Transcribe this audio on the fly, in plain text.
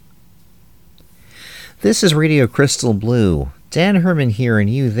This is Radio Crystal Blue. Dan Herman here and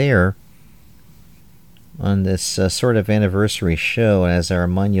you there on this sort of anniversary show. As I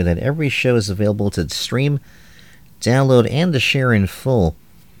remind you that every show is available to stream, download, and to share in full.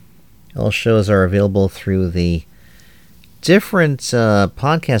 All shows are available through the different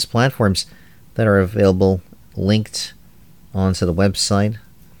podcast platforms that are available, linked onto the website,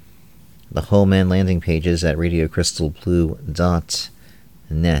 the home and landing pages at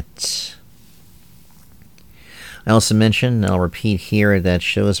radiocrystalblue.net. I also mentioned, and I'll repeat here, that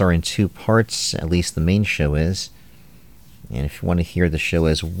shows are in two parts, at least the main show is. And if you want to hear the show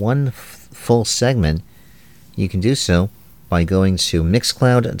as one full segment, you can do so by going to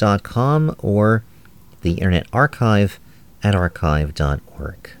mixcloud.com or the Internet Archive at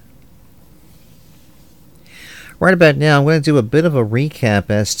archive.org. Right about now, I'm going to do a bit of a recap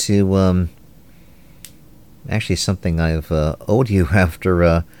as to actually something I've owed you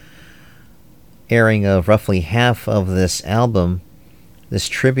after airing of roughly half of this album, this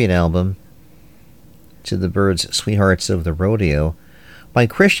tribute album to the Byrds' Sweethearts of the Rodeo by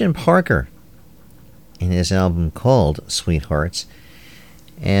Christian Parker in his album called Sweethearts.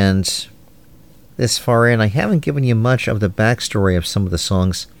 And this far in, I haven't given you much of the backstory of some of the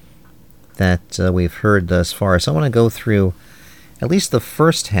songs that we've heard thus far. So I want to go through at least the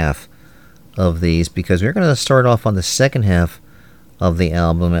first half of these, because we're going to start off on the second half of the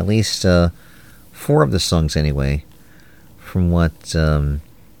album, at least 4 of the songs anyway, from what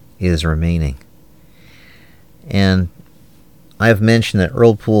is remaining. And I've mentioned that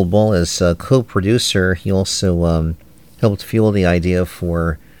Earl Poole Ball is co-producer. He also helped fuel the idea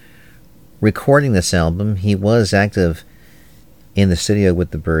for recording this album. He was active in the studio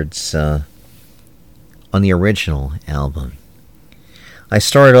with the Byrds on the original album. I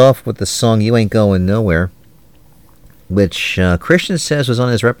started off with the song You Ain't Going Nowhere, which Christian says was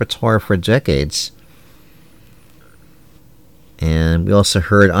on his repertoire for decades. And we also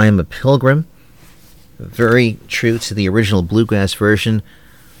heard I Am a Pilgrim, very true to the original bluegrass version,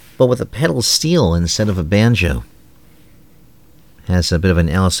 but with a pedal steel instead of a banjo. Has a bit of an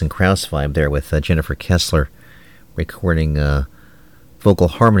Alison Krauss vibe there, with Jennifer Kessler recording vocal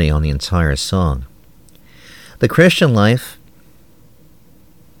harmony on the entire song. The Christian Life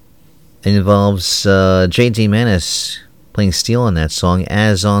involves J.D. Manis playing steel on that song,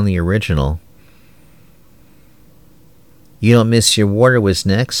 as on the original. You Don't Miss Your Water was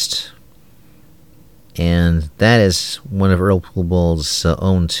next, and that is one of Earl Poole Ball's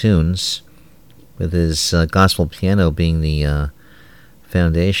own tunes, with his gospel piano being the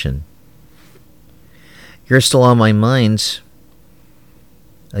foundation. You're Still on My Mind,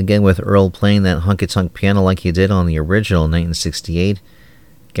 again with Earl playing that honky-tonk piano like he did on the original in 1968.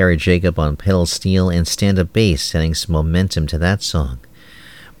 Gary Jacob on pedal steel and stand-up bass, adding some momentum to that song.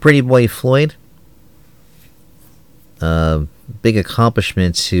 Pretty Boy Floyd, big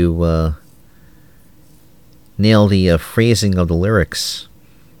accomplishment to nail the phrasing of the lyrics.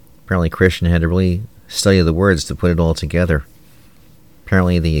 Apparently Christian had to really study the words to put it all together.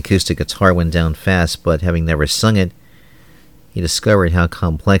 Apparently the acoustic guitar went down fast, but having never sung it, he discovered how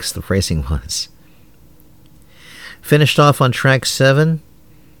complex the phrasing was. Finished off on track 7,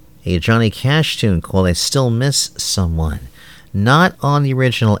 a Johnny Cash tune called I Still Miss Someone. Not on the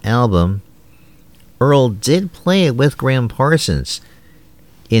original album. Earl did play it with Graham Parsons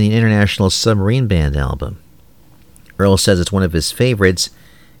in the International Submarine Band album. Earl says it's one of his favorites,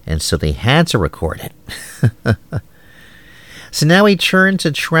 and so they had to record it. So now we turn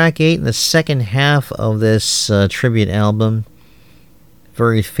to track 8 in the second half of this tribute album.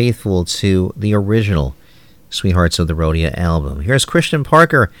 Very faithful to the original Sweethearts of the Rodeo album. Here's Christian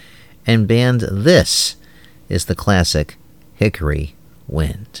Parker and band. This is the classic Hickory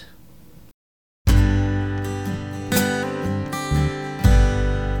Wind.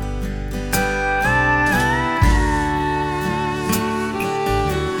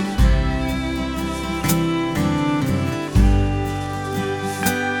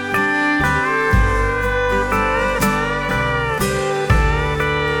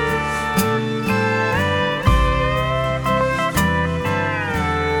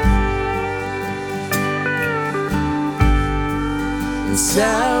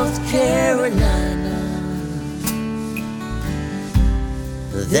 South Carolina,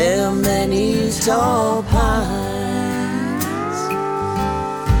 there are many tall pines,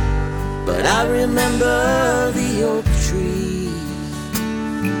 but I remember the oak tree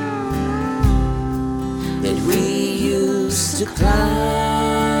that we used to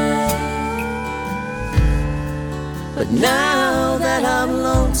climb. But now that I'm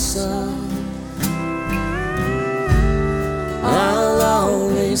lonesome, I'll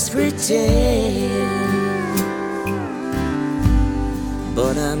always pretend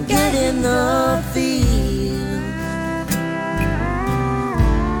but I'm getting the feel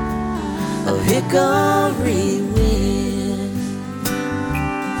of hickory wind.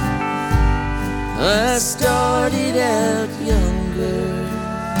 I started out younger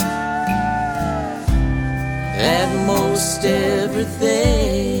at most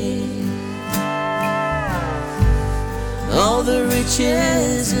everything, all the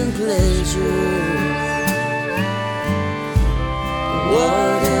riches and pleasure.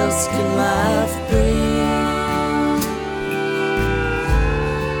 What else can life bring?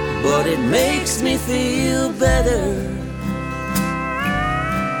 But it makes me feel better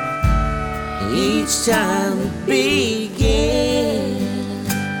each time it begins,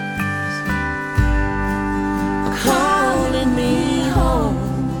 calling me home,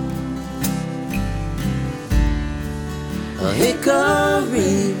 a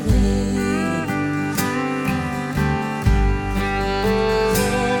hickory wind.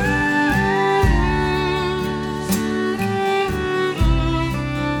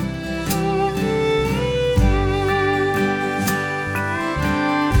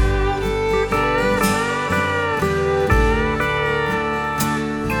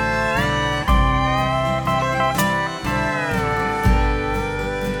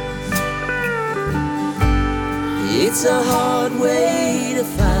 It's a hard way to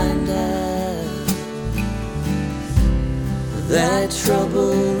find out that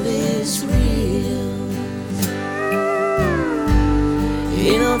trouble is real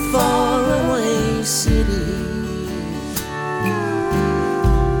in a faraway city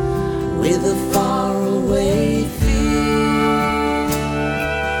with a faraway feel.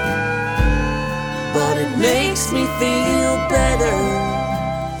 But it makes me feel better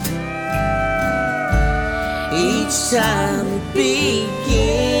each time it begins,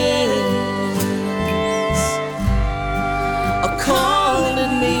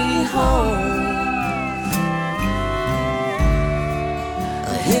 calling me home,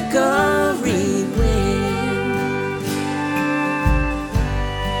 a hickory wind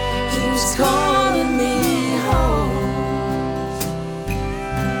keeps calling me home,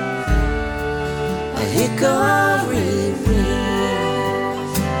 a hickory wind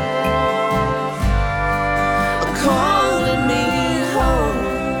calling me home,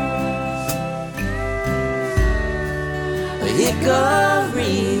 a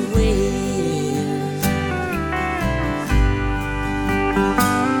hickory wind.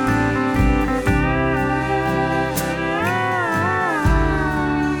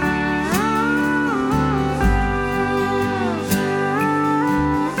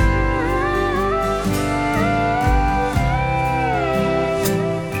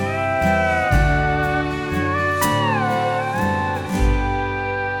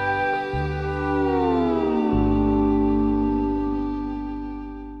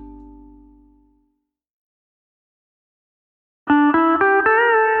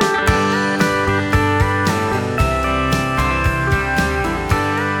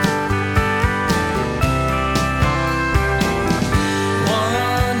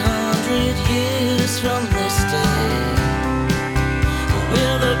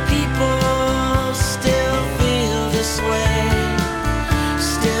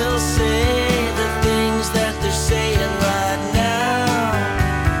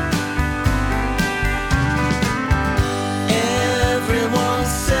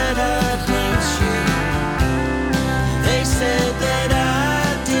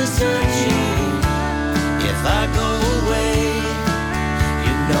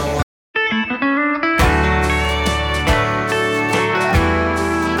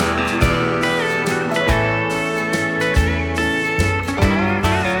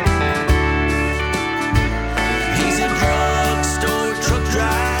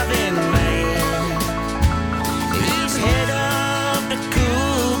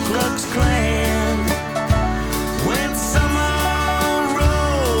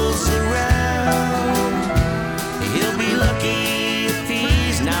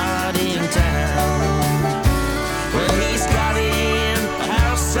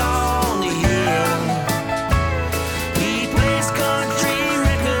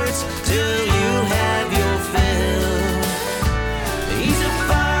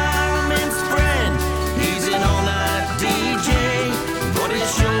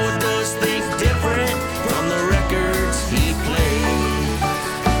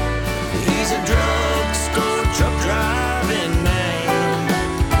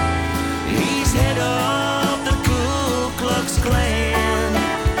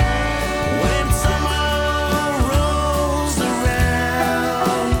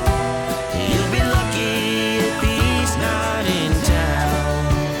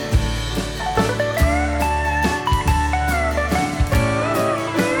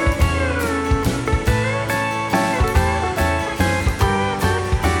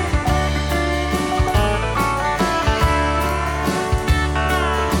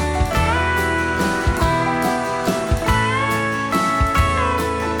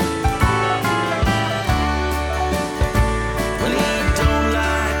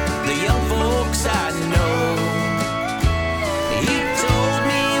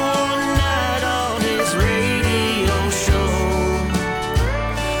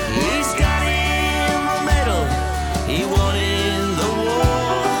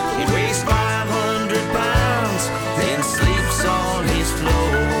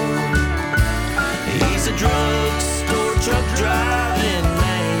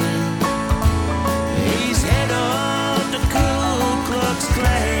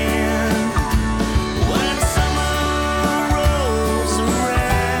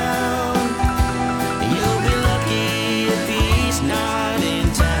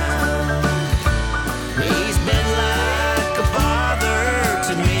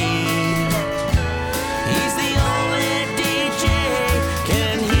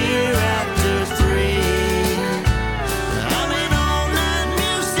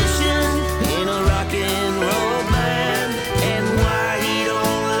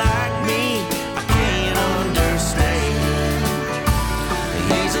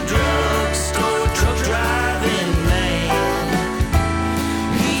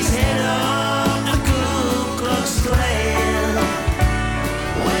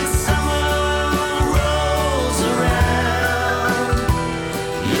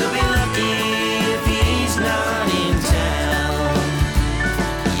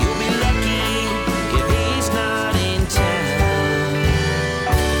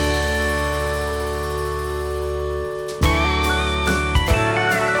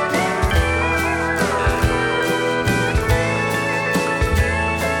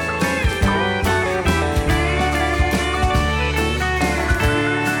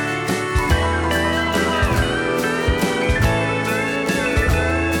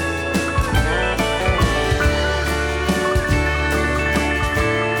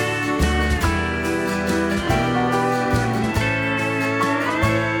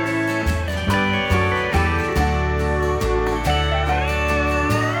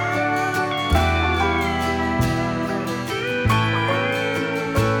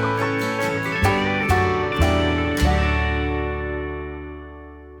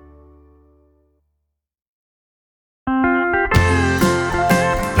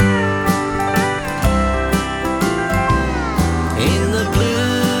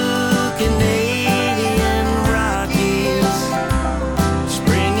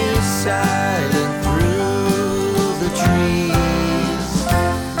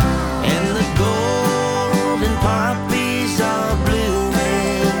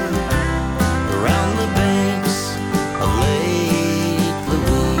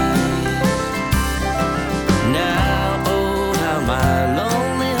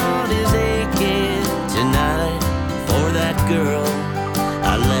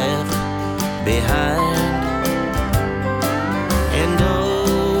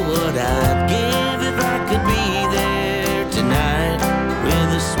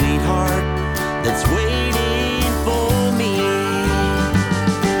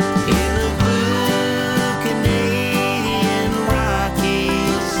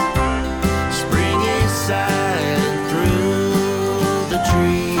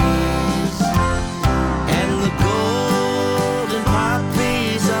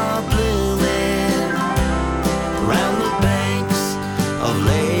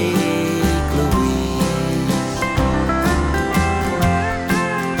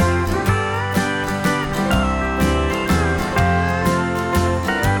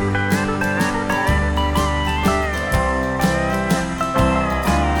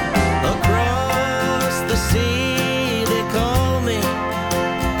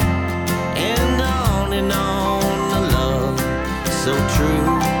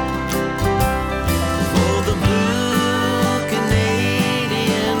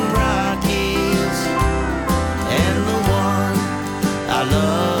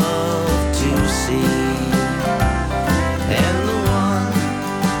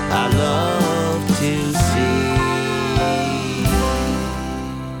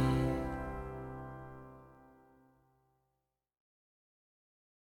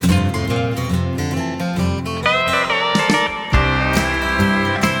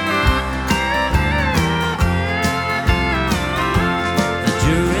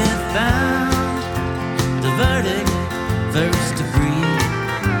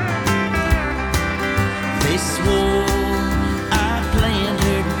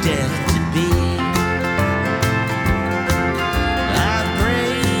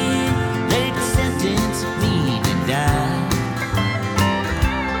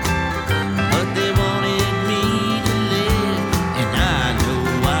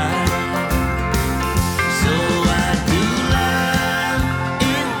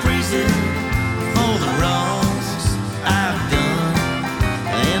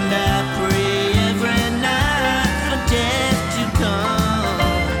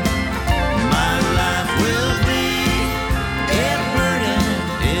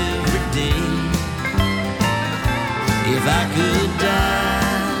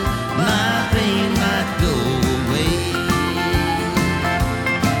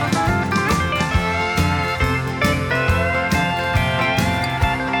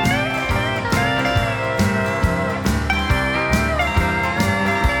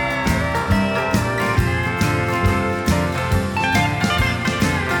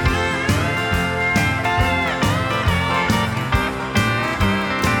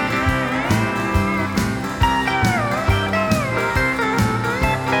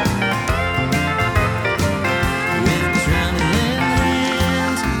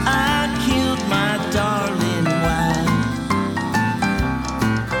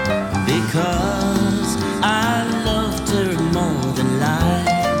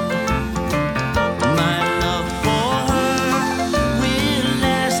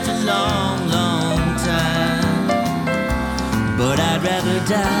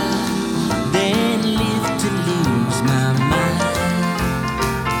 die, then live to lose my mind.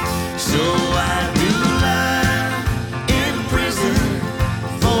 So I do lie in prison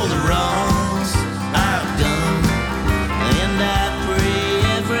for the wrongs I've done, and I pray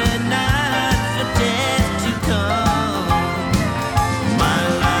every night for death to come. My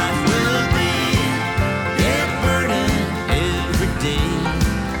life will be a burden every day.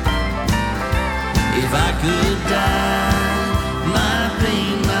 If I could die, my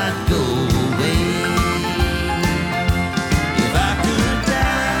pain might go away. If I could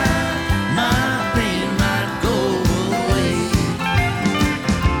die, my pain might go away.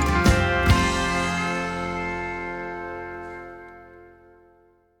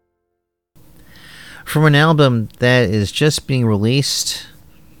 From an album that is just being released,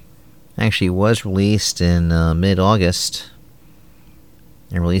 actually was released in mid-August,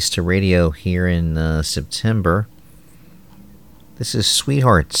 and released to radio here in September. This is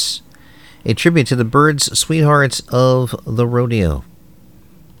Sweethearts, a tribute to the Byrds, Sweethearts of the Rodeo.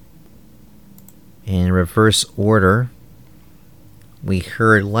 In reverse order, we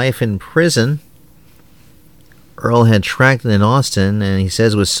heard Life in Prison. Earl had tracked it in Austin, and he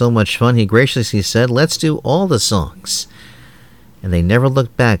says it was so much fun, he graciously said, let's do all the songs. And they never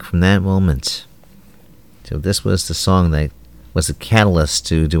looked back from that moment. So this was the song that was the catalyst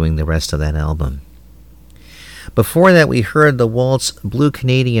to doing the rest of that album. Before that, we heard the waltz Blue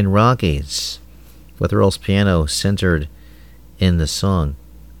Canadian Rockies, with Earl's piano centered in the song.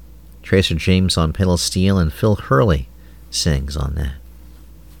 Tracer James on pedal steel, and Phil Hurley sings on that.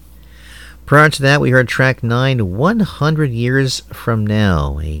 Prior to that, we heard track 9, 100 Years From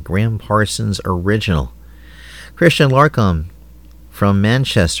Now, a Graham Parsons original. Christian Larcom from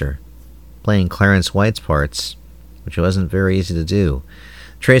Manchester, playing Clarence White's parts, which wasn't very easy to do.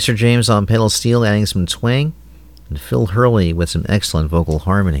 Tracer James on pedal steel, adding some twang, and Phil Hurley with some excellent vocal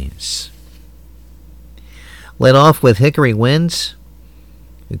harmonies. Led off with Hickory Wind,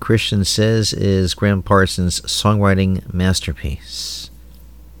 who Christian says is Graham Parsons' songwriting masterpiece.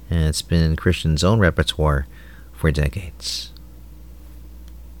 And it's been in Christian's own repertoire for decades.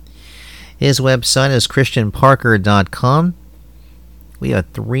 His website is christianparker.com. We have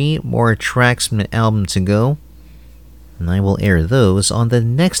 3 more tracks from the album to go, and I will air those on the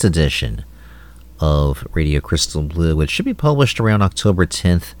next edition of Radio Crystal Blue, which should be published around October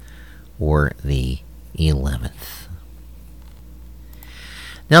 10th or the 11th.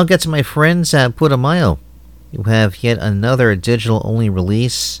 Now I'll get to my friends at Putumayo. You have yet another digital-only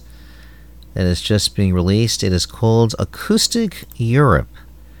release that is just being released. It is called Acoustic Europe,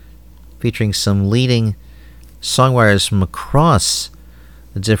 featuring some leading songwriters from across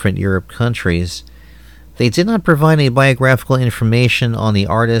the different Europe countries. They did not provide any biographical information on the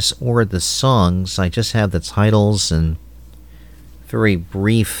artists or the songs. I just have the titles and very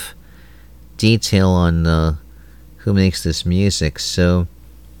brief detail on who makes this music. So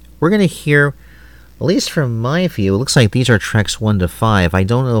we're going to hear, at least from my view, it looks like these are tracks 1 to 5. I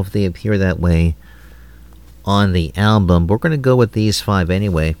don't know if they appear that way on the album, but we're going to go with these 5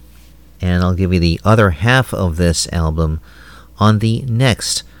 anyway. And I'll give you the other half of this album on the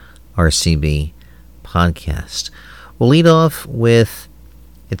next RCB podcast. We'll lead off with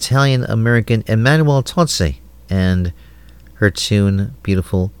Italian-American Emanuele Tozzi and her tune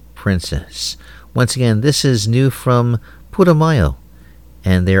Beautiful Princess. Once again, this is new from Putumayo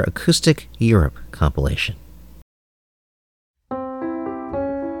and their Acoustic Europe compilation.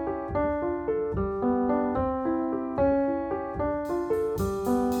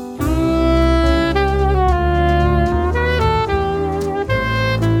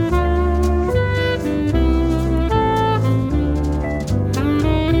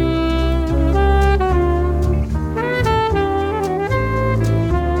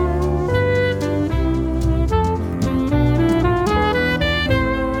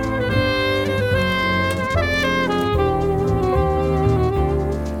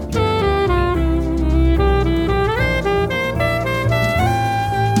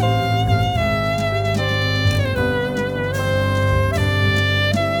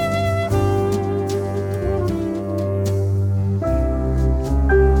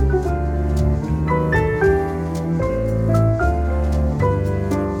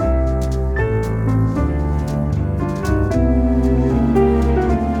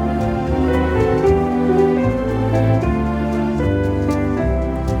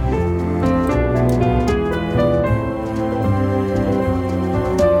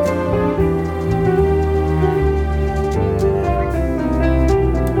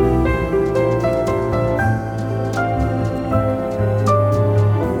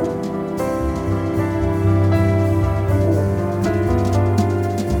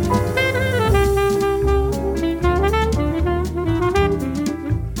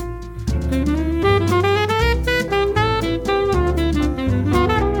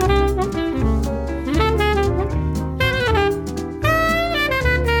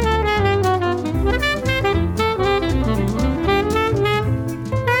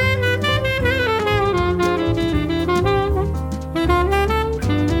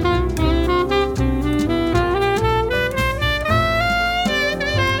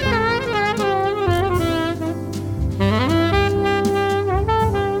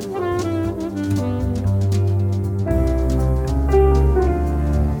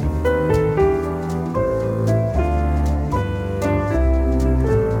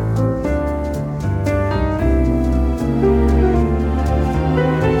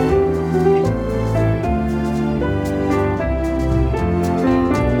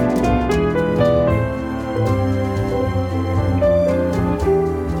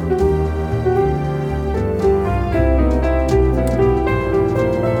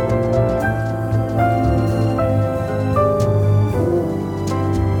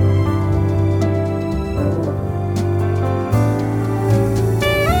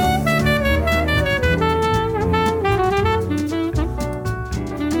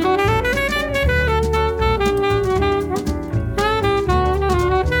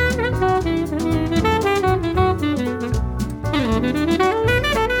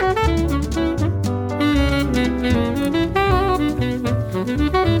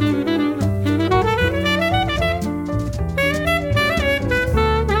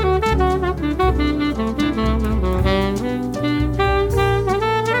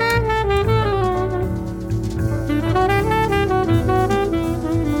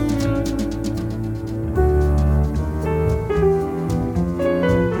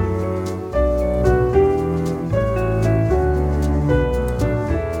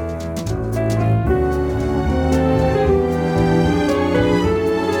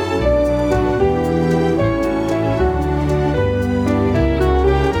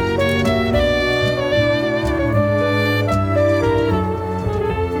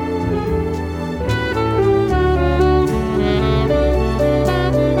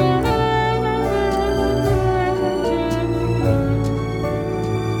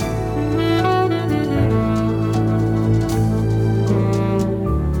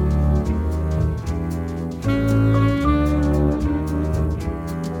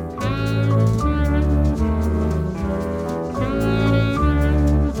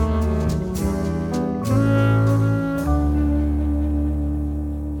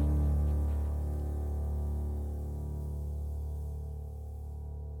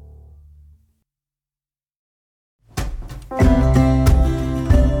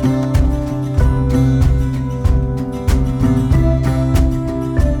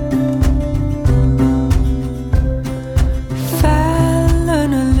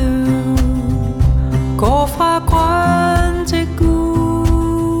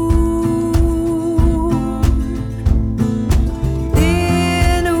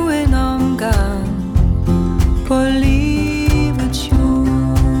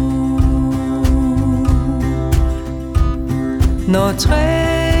 Når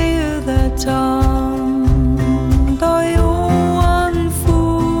træet er tomt og jorden fuld,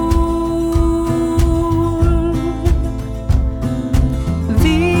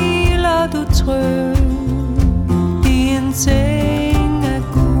 hviler du trygt i en seng af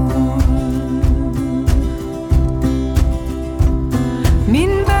guld. Min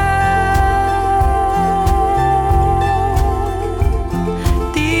ven,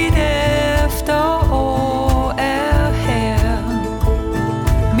 dit efterår er her.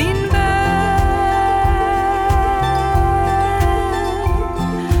 Min ven,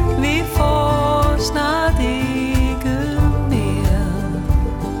 vi får snart ikke mere.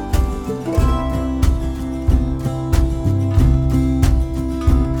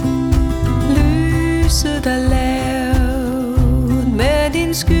 Lyset er lavet med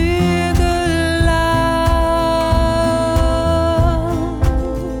din skyggelag.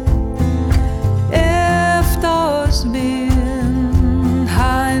 Efterårsvinden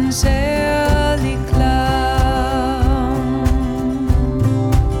har en særlig klang.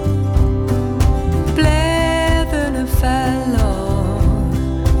 Bladene falder,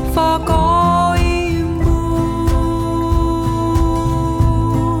 forgår i muld.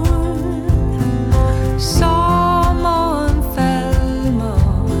 Sommeren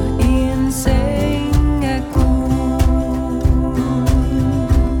falmer i en seng af guld.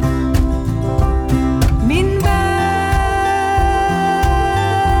 Min ven,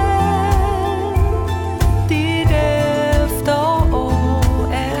 dit efterår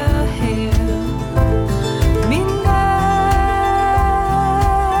er her. Min ven,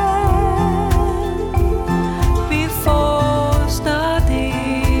 vi får snart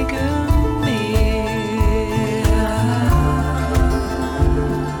ikke mere.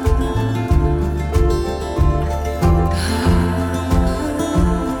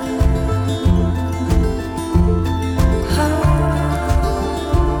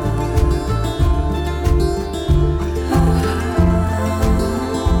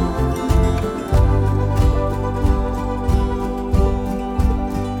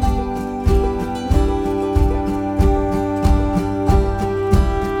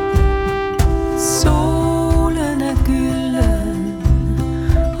 Solen er gylden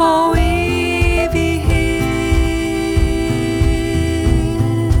og evighed.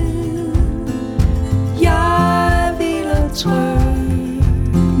 Jeg hviler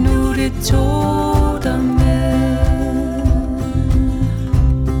trygt, nu det tog dig med.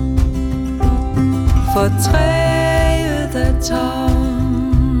 For træet er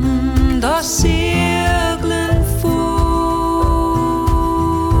tomt og cirklen fuld.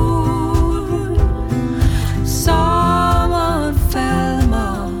 Sommeren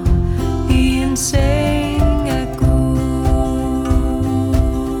falmer i en seng af guld.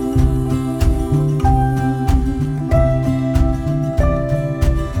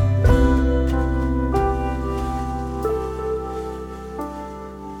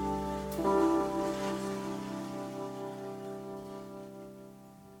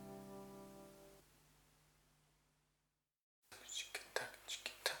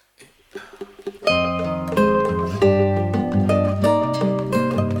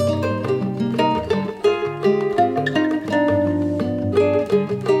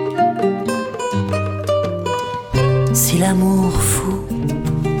 Si l'amour fou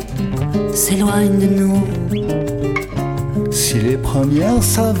s'éloigne de nous, Si les premières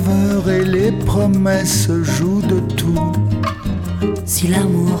saveurs et les promesses jouent de tout, si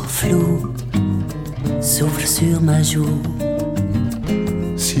l'amour flou souffle sur ma joue,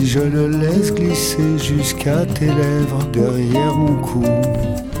 si je le laisse glisser jusqu'à tes lèvres derrière mon cou,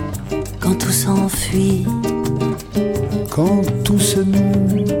 quand tout s'enfuit, quand tout se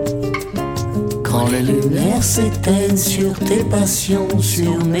noue, quand les lumières s'éteignent sur tes passions,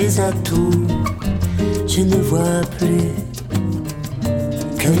 sur mes atouts, je ne vois plus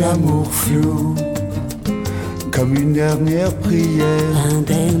que l'amour flou, comme une dernière prière, un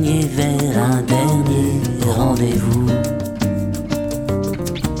dernier verre, un dernier rendez-vous.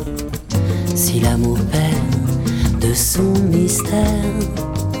 Si l'amour perd de son mystère,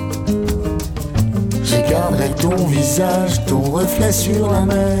 je garderai ton visage, ton reflet sur la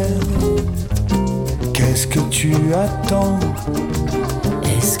mer. Qu'est-ce que tu attends?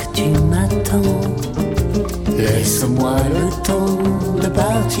 est-ce que tu m'attends? Laisse-moi le temps de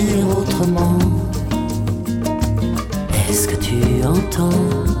partir autrement. Est-ce que tu entends?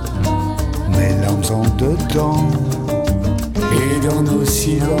 Mes larmes en dedans, Et dans nos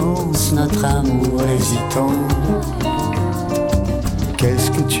silences, notre amour hésitant. qu'est-ce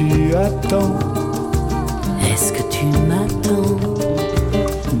que tu attends? Est-ce que tu m'attends?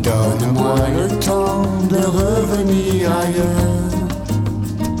 Donne-moi le temps de revenir ailleurs.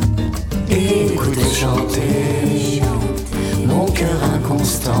 Écoutez chanter mon cœur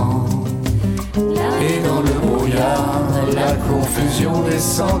inconstant. Et dans le brouillard, la confusion des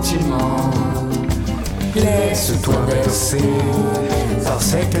sentiments. Laisse-toi bercer par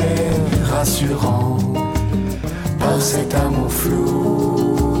cet air rassurant, par cet amour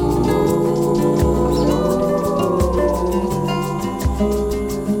flou.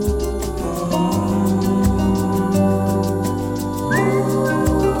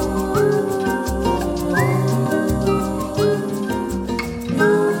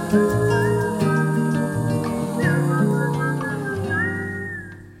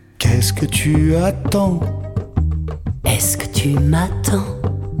 Qu'est-ce que tu attends? Est-ce que tu m'attends?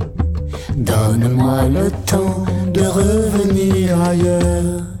 Donne-moi le temps De revenir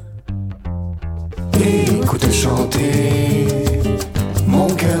ailleurs. Écoute chanter mon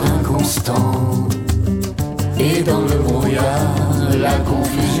cœur inconstant. Et dans le brouillard, la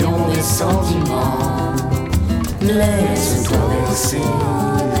confusion des sentiments. Laisse-toi bercer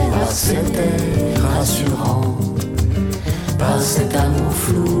par cet air rassurant, par cet amour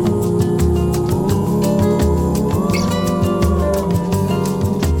flou.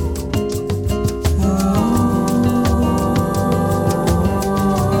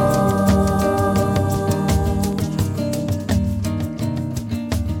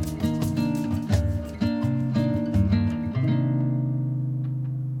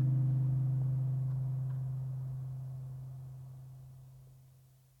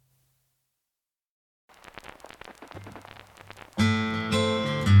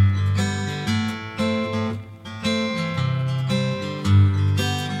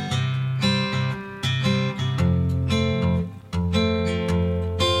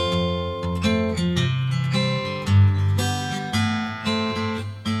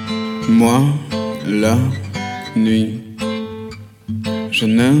 Moi, la nuit, je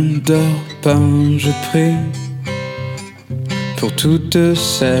ne dors pas, je prie pour toutes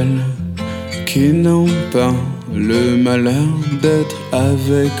celles qui n'ont pas le malheur d'être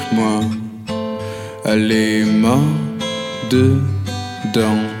avec moi. Allez, mort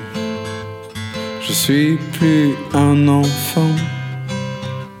dedans, je suis plus un enfant.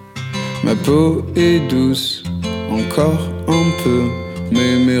 Ma peau est douce, encore un peu,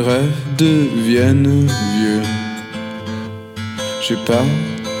 mais mes rêves deviennent vieux. J'ai pas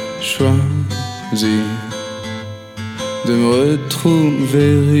choisi de me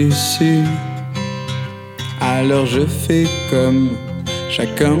retrouver ici. Alors je fais comme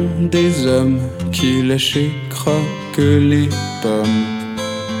chacun des hommes qui lèchent et croquent les pommes.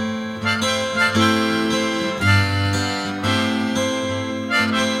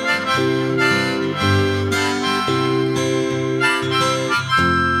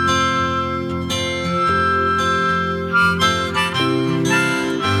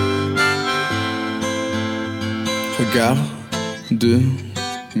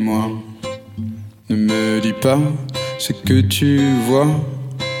 Regarde-moi, ne me dis pas ce que tu vois.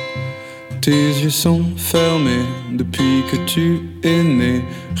 Tes yeux sont fermés depuis que tu es né.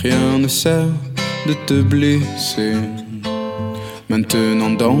 Rien ne sert de te blesser.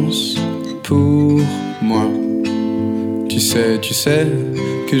 Maintenant danse pour moi. Tu sais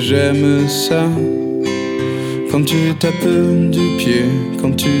que j'aime ça. Quand tu tapes du pied,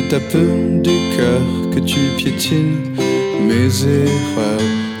 quand tu tapes du cœur, que tu piétines mes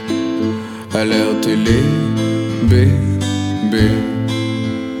erreurs. Alertez les bébés,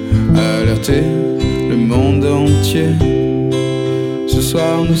 alertez le monde entier. Ce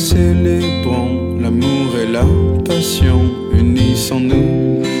soir nous célébrons l'amour et la passion.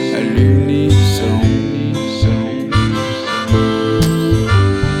 Unissons-nous à l'unisson.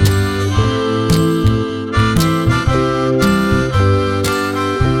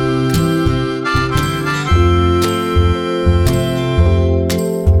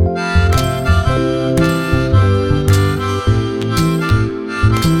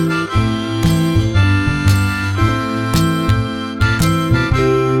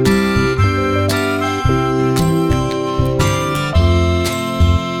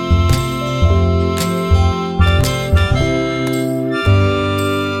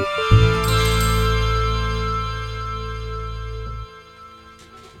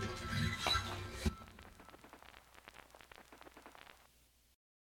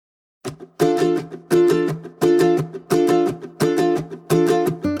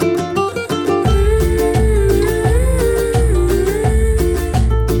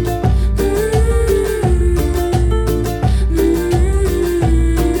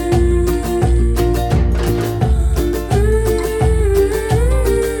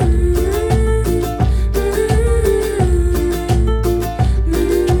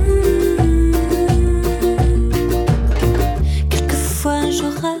 je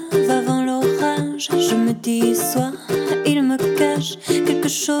rêve avant l'orage. Je me dis soit il me cache quelque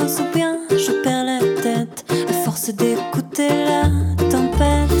chose ou bien je perds la tête à force d'écouter la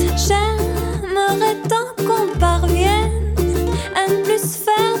tempête. J'aimerais tant qu'on parvienne à ne plus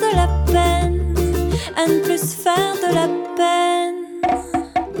faire de la peine, à ne plus faire de la peine.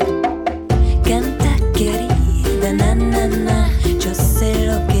 Canta querida, na na na, yo sé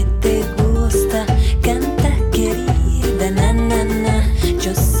lo que te gusta. Canta querida, na na na,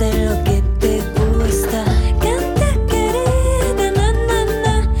 yo sé lo que te gusta. Canta querida, na na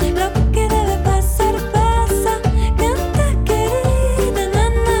na, lo que debe pasar pasa. Canta querida, na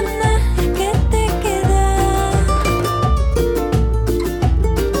na na, que te queda.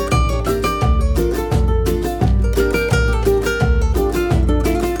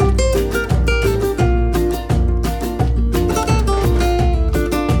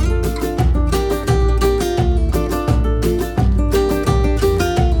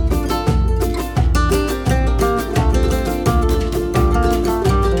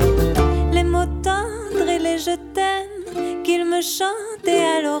 Les mots tendres et les je t'aime qu'il me chantait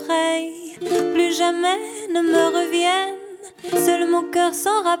à l'oreille plus jamais ne me reviennent. Seul mon cœur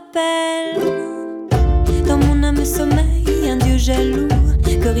s'en rappelle. Dans mon âme sommeille un Dieu jaloux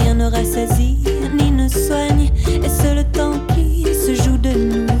que rien ne rassasie ni ne soigne. Et c'est le temps qui se joue de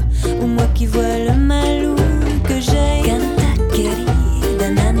nous, ou moi qui vois le mal ou que j'ai. Canta querida,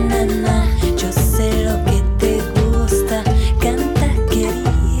 na na na, yo sé lo que te gusta. Canta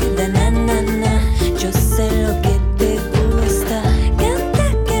querida, na na na, yo sé lo que te gusta. Canta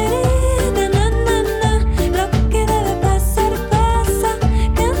querida, na na na, lo que debe pasar pasa.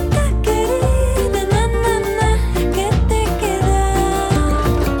 Canta querida, na na na, que te queda.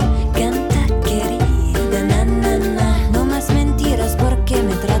 Canta querida, na na na, no más mentiras porque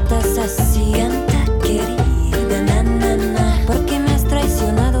me tratas así. Canta querida, na na na, porque me has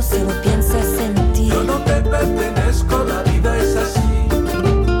traicionado, solo piensas en ti. Yo no te pertenezco, la vida es así.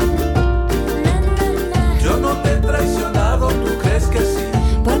 Na na na, Yo no te he traicionado, tú crees que sí.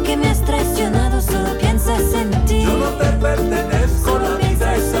 porque me has traicionado, solo piensas en ti. Yo no te pertenezco, la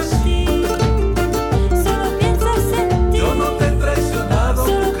vida es así. Solo piensas en ti. Yo no te he traicionado,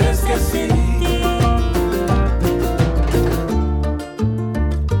 tú crees que sí.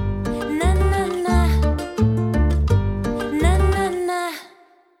 Na na na, na na na.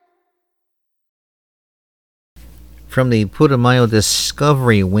 From the Putumayo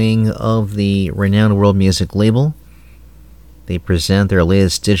Discovery wing of the renowned world music label, they present their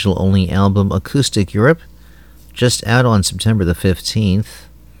latest digital-only album, Acoustic Europe, just out on September the 15th,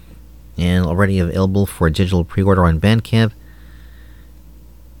 and already available for digital pre-order on Bandcamp,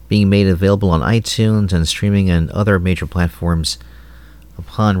 being made available on iTunes and streaming and other major platforms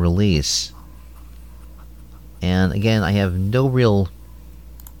upon release. And again, I have no real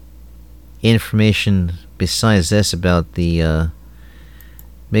information besides this about the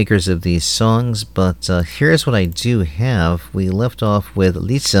makers of these songs, but here's what I do have. We left off with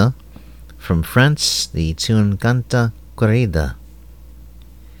Lisa from France, the tune Canta Corrida.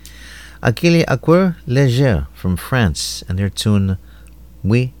 Aquile Acqueur Léger from France, and their tune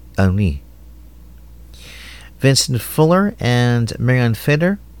Oui à Nuit. Vincent Fuller and Marianne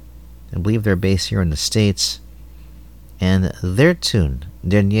Feder, I believe they're based here in the States, and their tune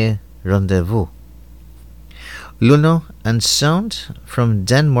Dernier Rendezvous. Luno and Sound from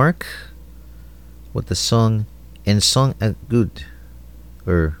Denmark with the song En Song at Good,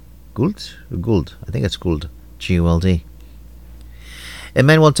 or Guld? Guld, I think it's Guld, G-U-L-D.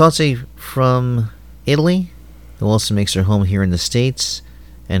 Emmanuel Totti from Italy, who also makes her home here in the States,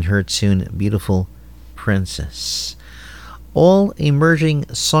 and her tune Beautiful Princess. All emerging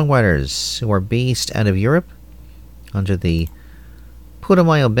songwriters who are based out of Europe under the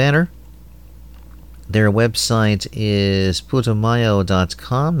Putumayo banner. Their website is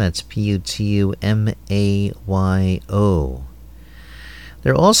putumayo.com. That's Putumayo.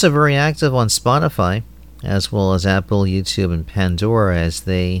 They're also very active on Spotify, as well as Apple, YouTube, and Pandora, as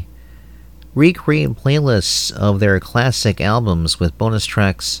they recreate playlists of their classic albums with bonus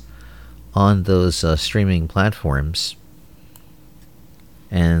tracks on those streaming platforms.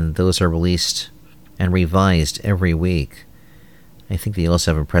 And those are released and revised every week. I think they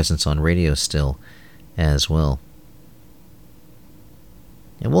also have a presence on radio still as well.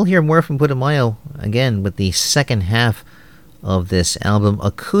 And we'll hear more from Putumayo again with the second half of this album,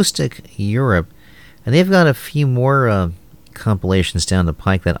 Acoustic Europe. And they've got a few more compilations down the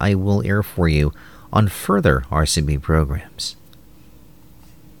pike that I will air for you on further RCB programs.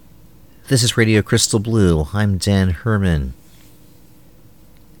 This is Radio Crystal Blue. I'm Dan Herman.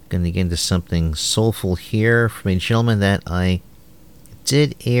 Going to get into something soulful here from a gentleman that I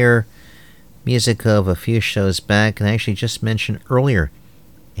did air music of a few shows back, and I actually just mentioned earlier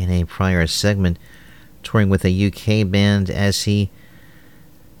in a prior segment, touring with a UK band as he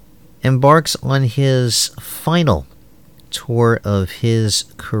embarks on his final tour of his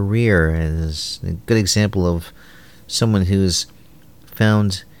career, as a good example of someone who's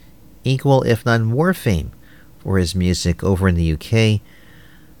found equal, if not more, fame for his music over in the UK,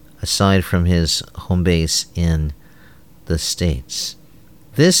 aside from his home base in the States.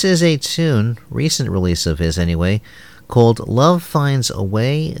 This is a tune, recent release of his anyway, called Love Finds a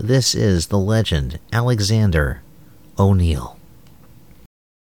Way. This is the legend, Alexander O'Neal.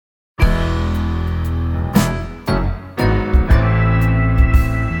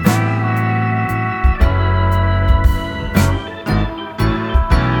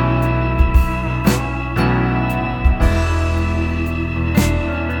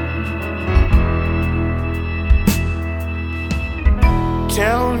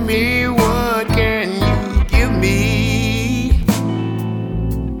 Tell me, what can you give me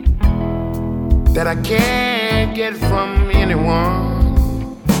that I can't get from anyone?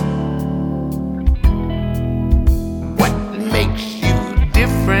 What makes you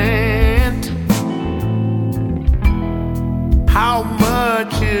different? How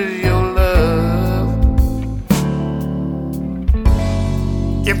much is your love?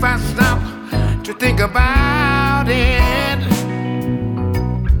 If I stop to think about it,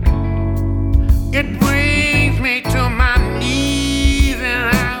 it brings me to my knees, and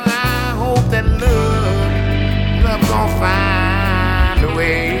I hope that love gon' find a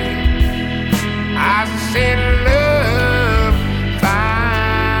way. I said love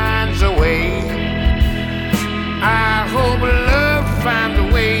finds a way. I hope love finds a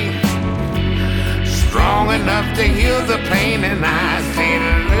way, strong enough to heal the pain, and I said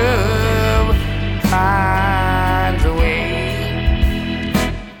love finds a way.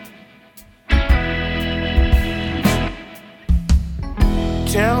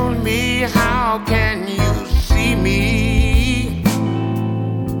 Tell me, how can you see me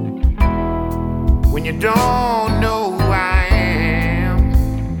when you don't know who I am?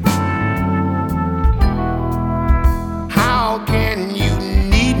 How can you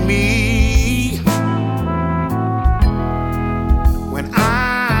need me when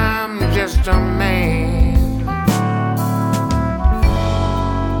I'm just a man?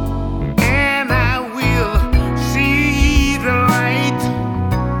 And I will see the light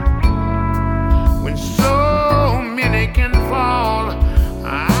when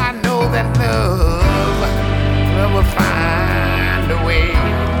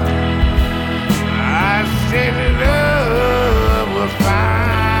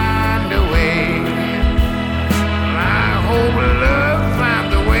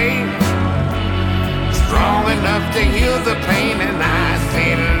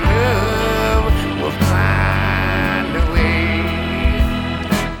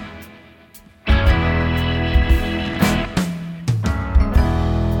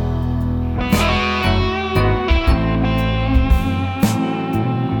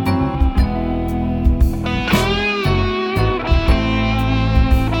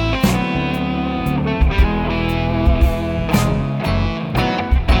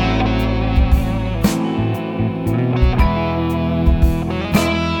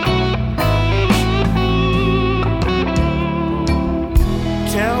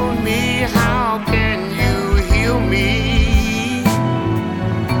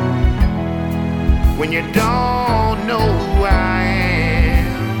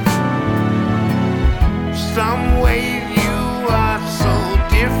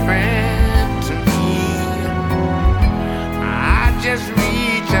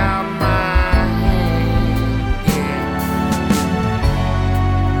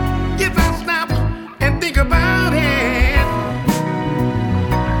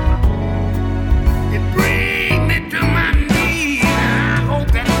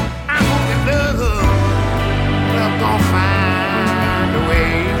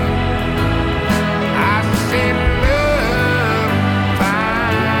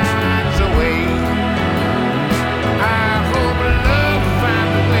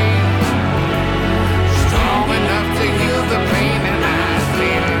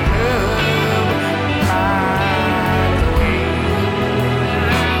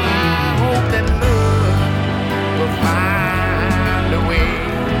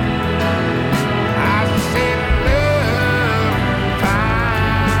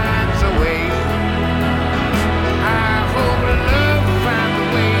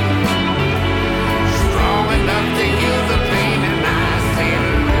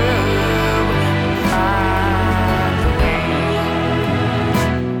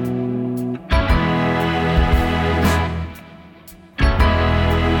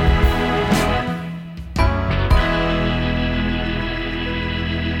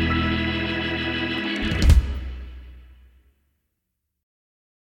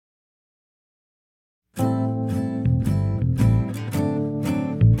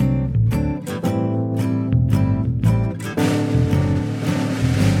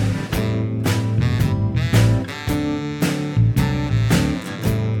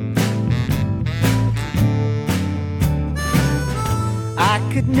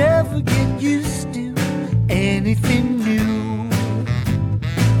could never get used to anything new.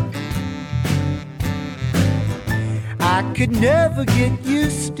 I could never get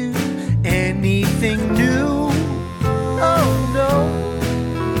used to anything new. Oh no.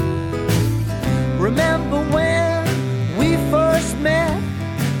 Remember when we first met?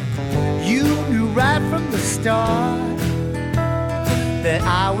 You knew right from the start that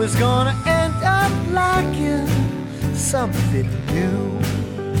I was gonna end up liking something new.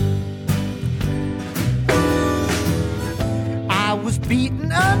 I was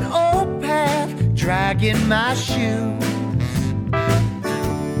beating an old path, dragging my shoes.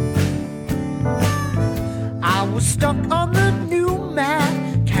 I was stuck on the new map,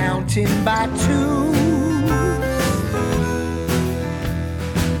 counting by twos.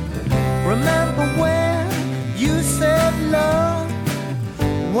 Remember when you said, love,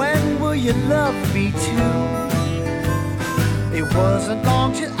 when will you love me too? It wasn't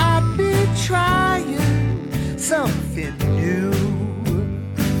long till I'd be trying something new.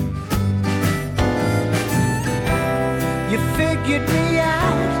 You figured me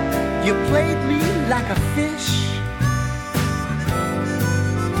out, you played me like a fish.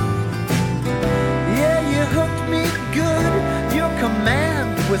 Yeah, you hooked me good, your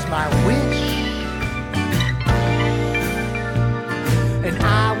command was my wish. And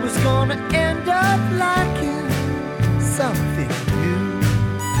I was gonna end up liking something new.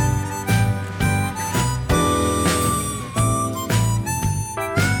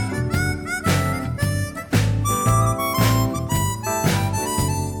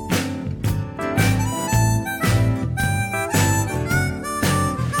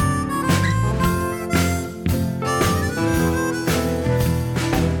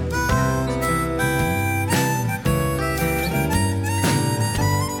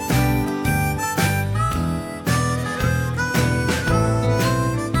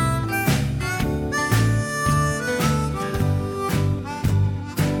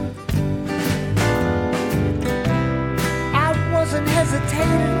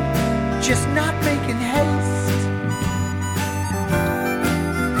 Just not making haste.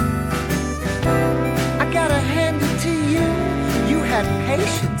 I gotta hand it to you, you had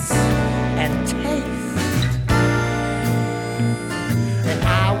patience and taste. And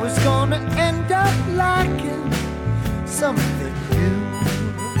I was gonna end up liking something new.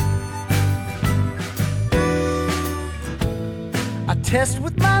 I test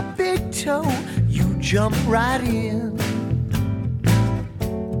with my big toe, you jump right in.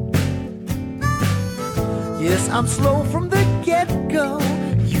 Yes, I'm slow from the get-go,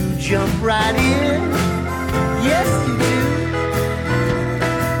 you jump right in. Yes, you do.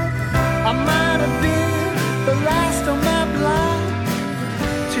 I might have been the last on my block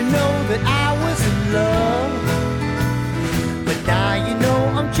to know that I was in love. But now you know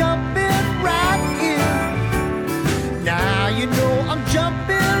I'm jumping right in. Now you know I'm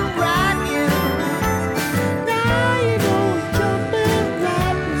jumping right in. Now you know I'm jumping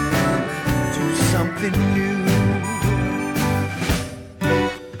right in to something new.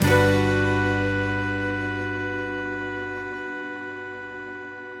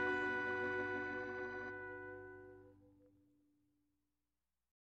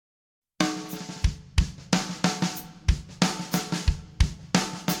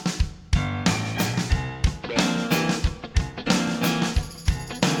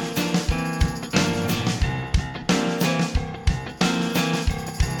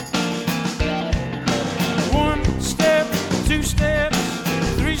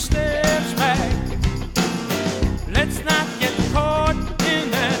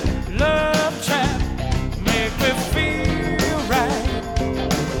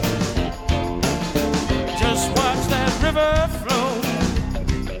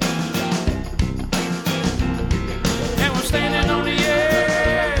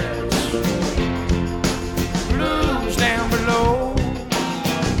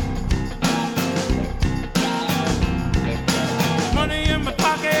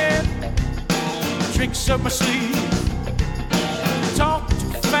 Tricks up my sleeve. Talk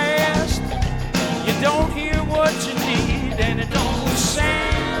too fast. You don't hear what you need, and it don't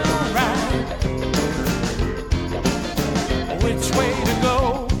sound right. Which way to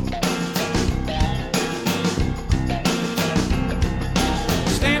go?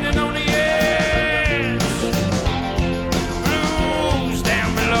 Standing on the edge, blues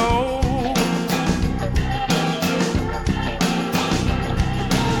down below.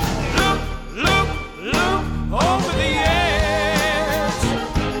 Over the edge.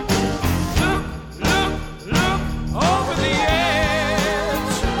 Look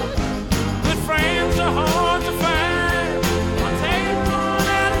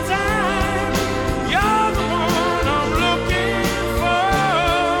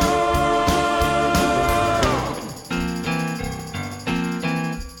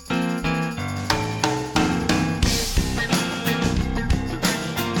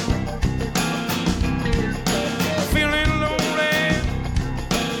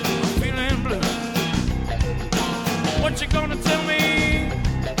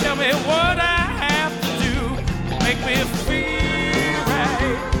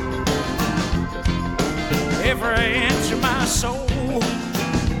every inch of my soul.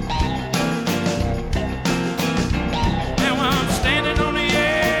 Now I'm standing on the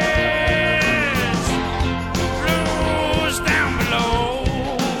edge, blues down below.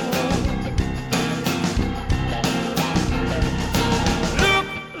 Look,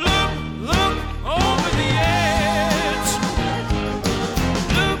 look, look over the edge.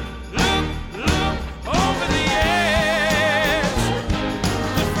 Look, look, look over the edge.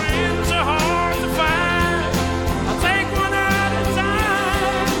 The friends are hard to find. I'll take one at a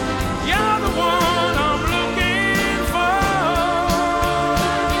time. You're the one I'm looking for.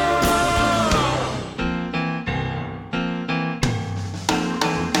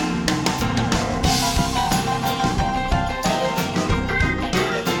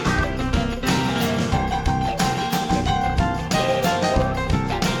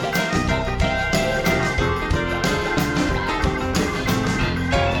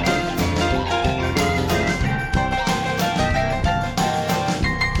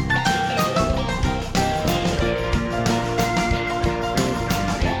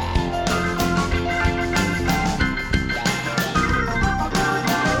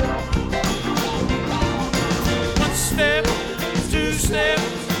 One step, two steps,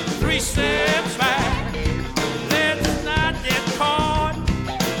 three steps back. Let's not get caught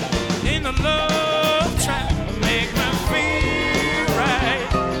in the love trap. Make me feel right.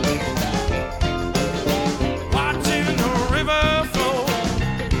 Watching the river flow.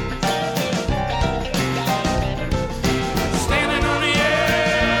 Standing on the edge.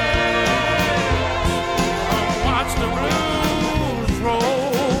 Watch the blues roll.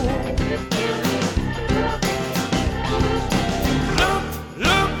 Look,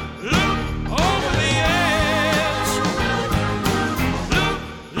 look, look over the edge. Look,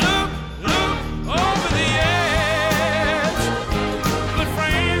 look, look over the edge. Good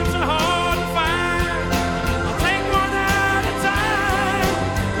friends are hard to find. I'll take one at a time.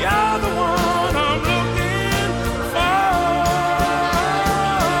 You're the one I'm looking for.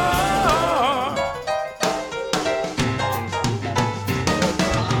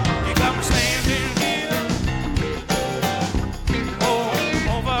 You got me standing here. Over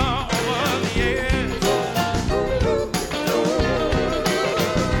the edge.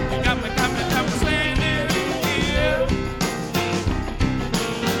 You got me standing here.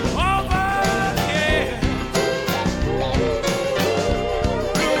 Over the edge.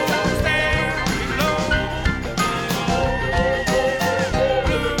 Blues down below.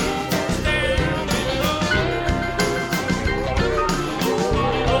 Blues down below.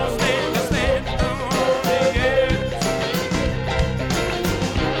 Oh, standing on the edge.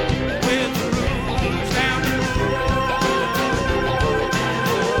 With the blues down below.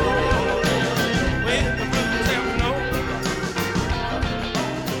 With the blues down below.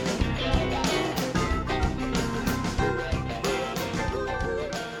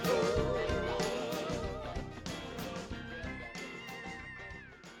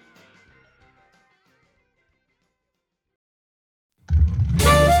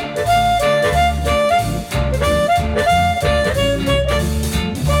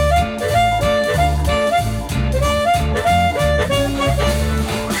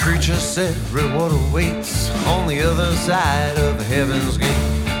 Preacher said reward awaits on the other side of heaven's gate.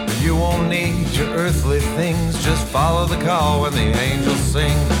 You won't need your earthly things, just follow the call when the angels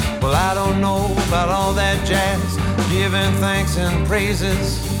sing. Well, I don't know about all that jazz, giving thanks and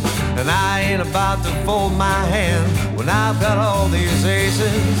praises, and I ain't about to fold my hand when I've got all these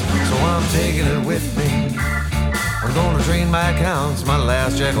aces. So I'm taking it with me. I'm gonna drain my accounts, my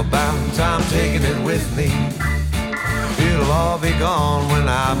last check will bounce. I'm taking it with me. It'll all be gone when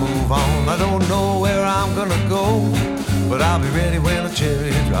I move on. I don't know where I'm gonna go, but I'll be ready when the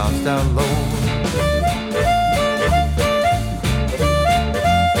cherry drops down low.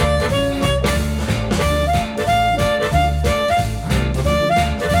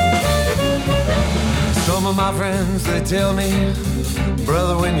 Some of my friends, they tell me,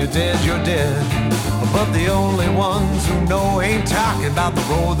 brother, when you're dead, you're dead. But the only ones who know ain't talking about the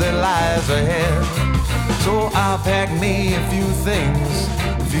road that lies ahead. So I'll pack me a few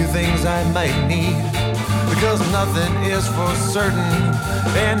things I might need. Because nothing is for certain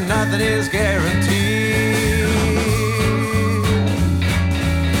and nothing is guaranteed.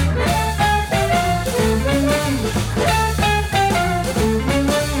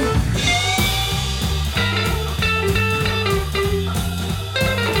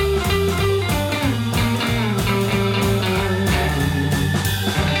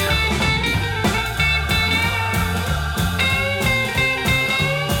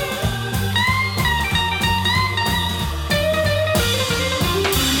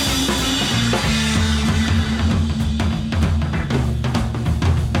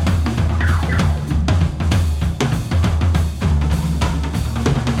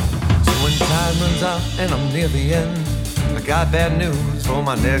 out and I'm near the end. I got bad news for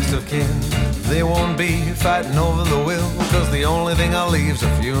my next of kin. They won't be fighting over the will, cause the only thing I'll leave's a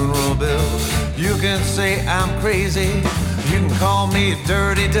funeral bill. You can say I'm crazy, you can call me a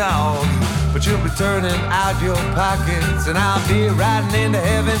dirty dog, but you'll be turning out your pockets and I'll be riding into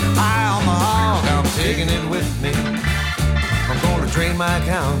heaven high on the hog. I'm taking it with me, I'm gonna drain my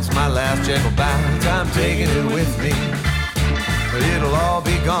accounts, my last check will bounce. I'm taking it with me, but it'll all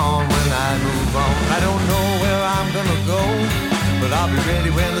be gone when I move on. I don't know where I'm gonna go, but I'll be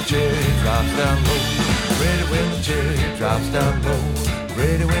ready when the cherry drops down low. Ready when the cherry drops down low.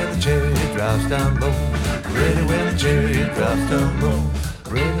 Ready when the cherry drops down low. Ready when the cherry drops down low.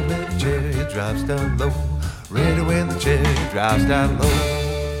 Ready when the cherry drops down low. Ready when the cherry drops down low.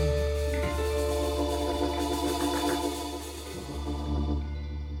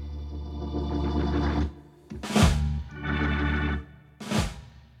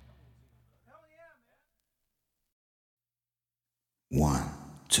 One,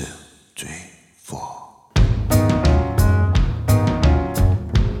 two, three, four.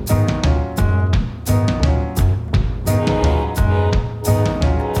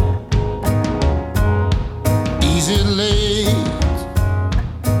 Easy late,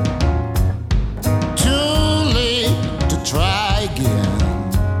 too late to try again.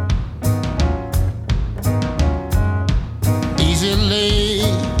 Easy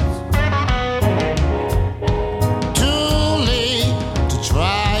late,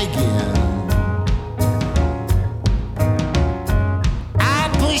 try again. I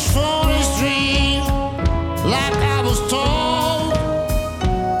pushed for this dream like I was told.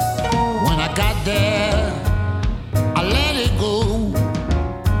 When I got there, I let it go.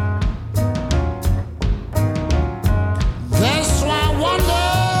 That's why I wonder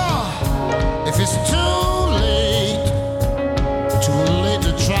if it's too late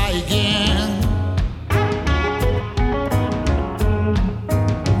to try again.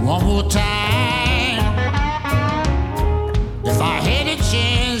 One more time. If I had a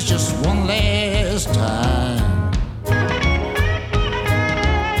chance, just one last time.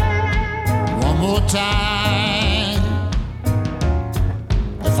 One more time.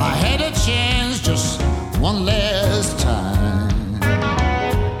 If I had a chance, just one last time.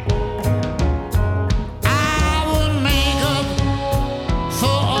 I would make up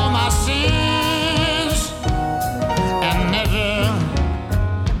for all my sins and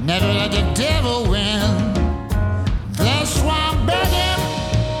never let the devil win. That's why I'm begging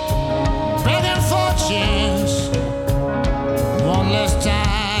for a chance. One last time.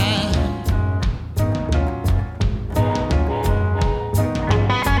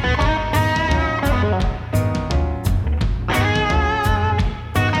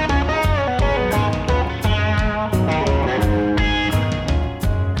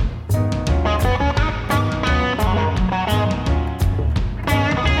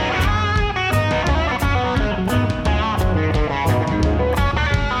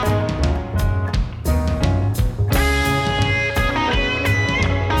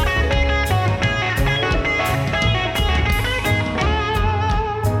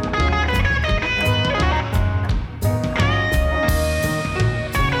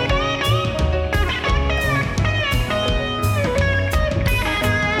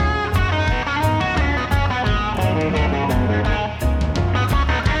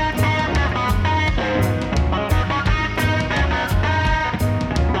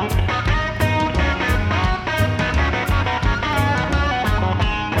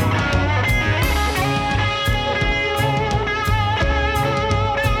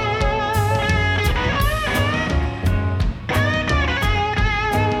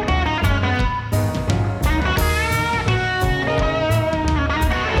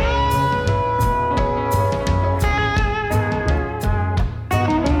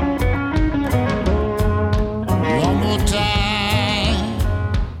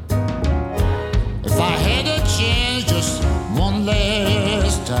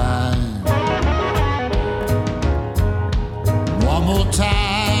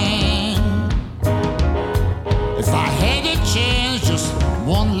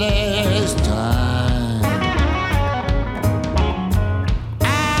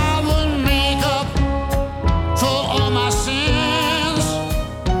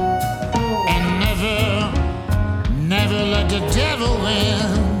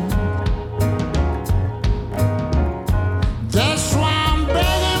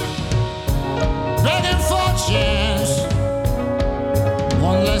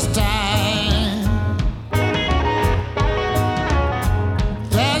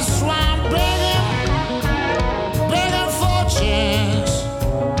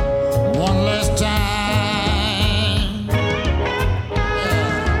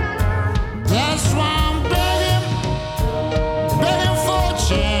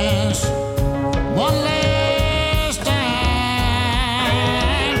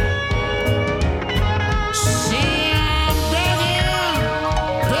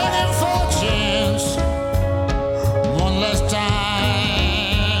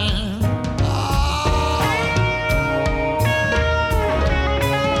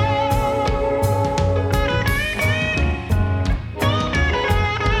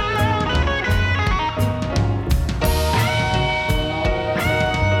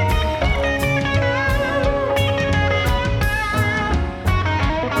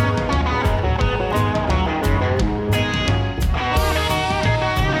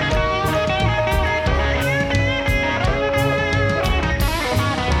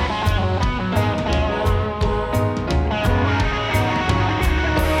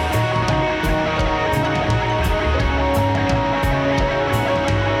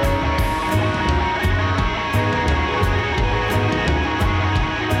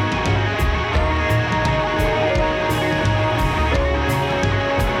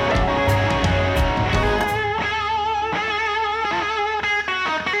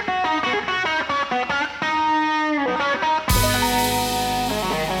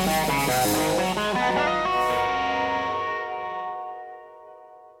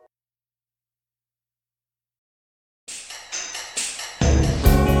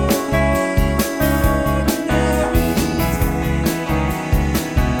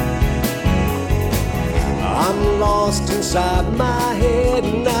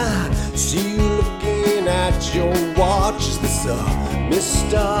 bed and I see you looking at your watch. Is this a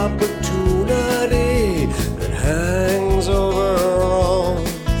missed opportunity that hangs over us?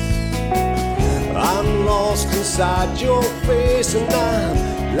 I'm lost inside your face and I'm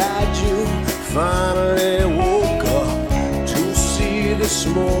glad you finally woke up to see the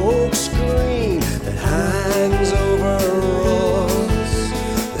smoke screen that hangs over us,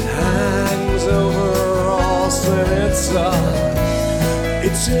 that hangs over us. And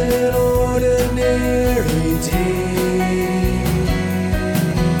it's an ordinary day,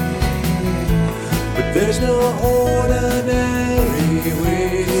 but there's no ordinary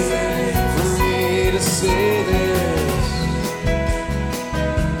way for me to say this.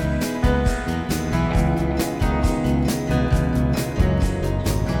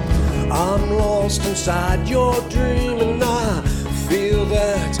 I'm lost inside your dream and I feel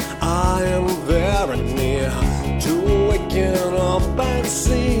that I am very near to waking up and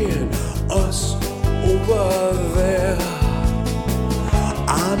seeing us over there.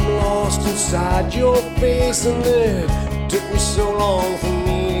 I'm lost inside your face and it took me so long for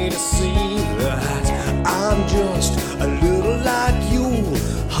me to see that I'm just a little like you,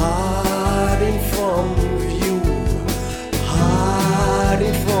 hiding from view,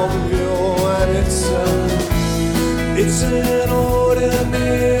 hiding from view. And it's an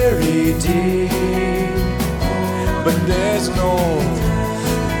ordinary day, but there's no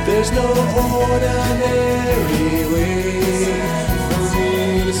ordinary way for me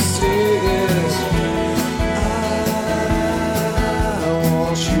to say this. I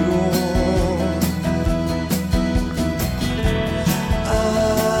want you, I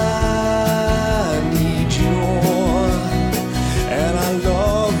need you, and I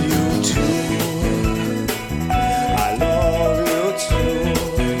love you too. I love you too.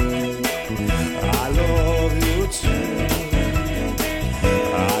 I love you too.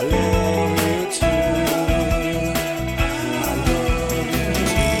 I love you too. I love you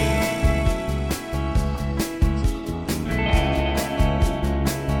too.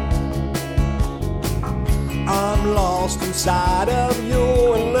 I'm lost inside of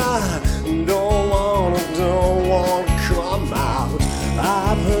you and I don't wanna come out.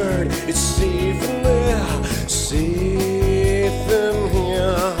 I've heard it's safe in there, safe in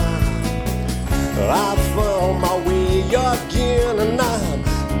here. I found my way again and I'm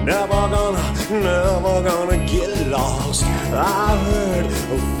never gonna get lost. I heard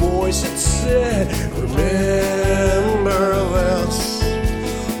a voice that said, remember this,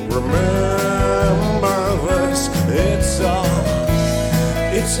 remember this.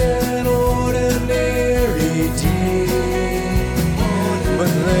 It's an ordinary day, but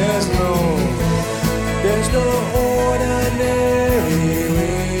there's no ordinary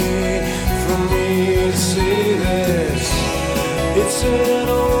way for me to say this. It's an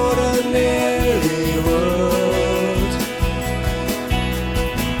ordinary world,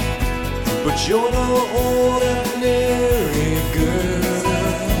 but you're no ordinary girl.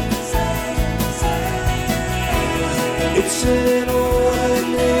 It's an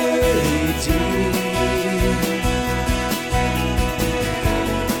ordinary day.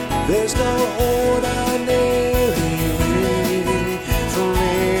 There's no ordinary way for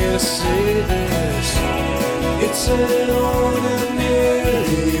me to say this. It's an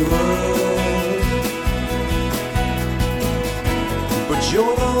ordinary world, but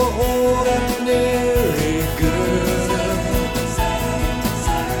you're no ordinary girl.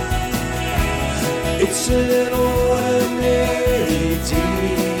 It's an ordinary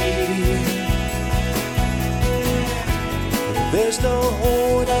day. There's no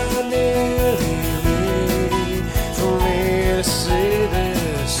ordinary way for me to say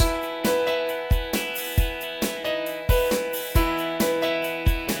this.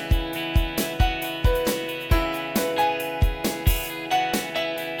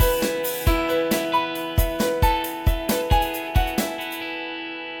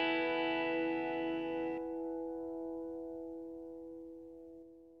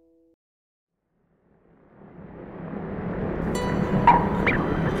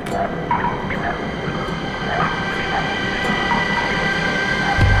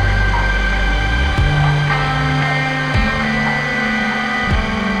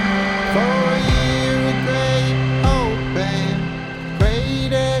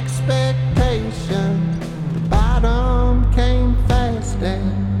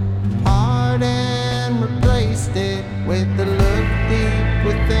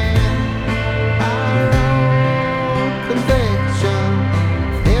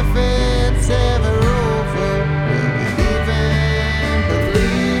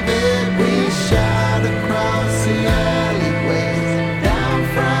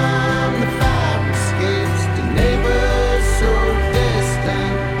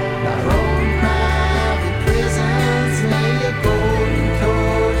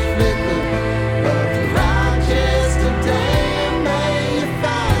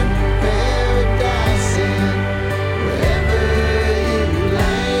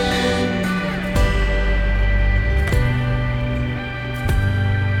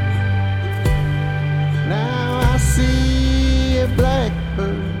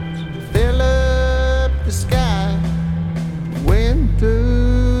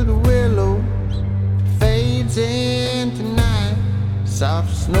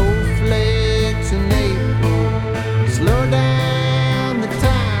 snowflakes in April slow down the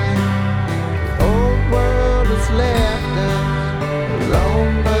time. The old world has left us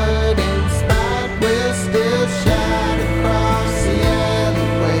alone, but in spite we'll still shout across the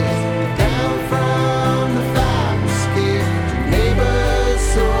alleyways, down from the fire escape to neighbors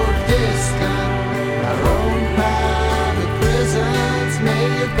so distant. Our own private prisons, may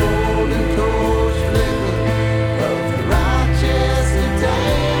your golden torch flicker of the Rochester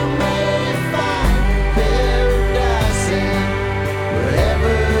Dam may find paradise in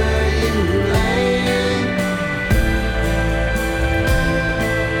wherever you land.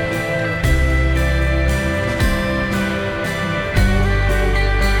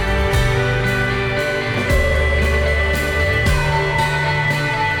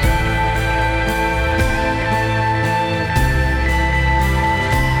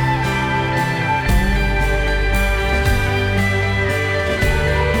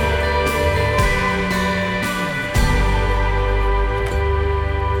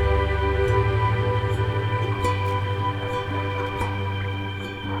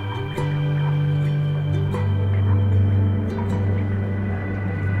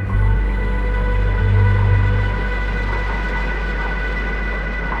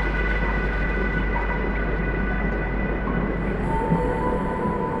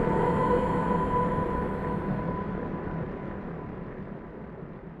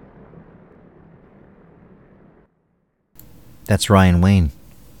 That's Ryan Wayne.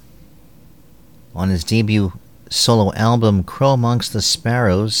 On his debut solo album, Crow Amongst the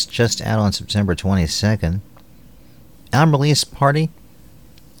Sparrows, just out on September 22nd. Album release party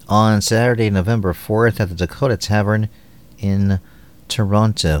on Saturday, November 4th at the Dakota Tavern in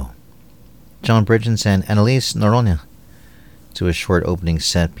Toronto. John Bridgens and Annalise Noronha do a short opening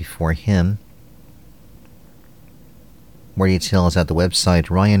set before him. More details at the website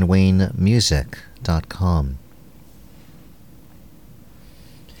ryanwaynemusic.com.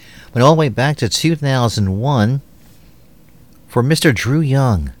 Went all the way back to 2001 for Mr. Drew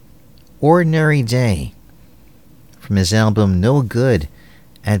Young, Ordinary Day, from his album No Good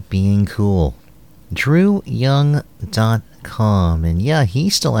at Being Cool. DrewYoung.com. And yeah,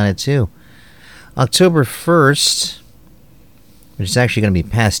 he's still at it too. October 1st, which is actually going to be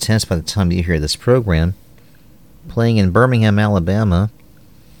past tense by the time you hear this program, playing in Birmingham, Alabama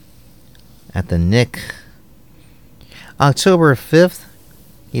at the Nick. October 5th,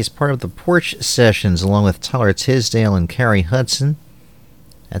 he's part of the Porch Sessions along with Tyler Tisdale and Carrie Hudson.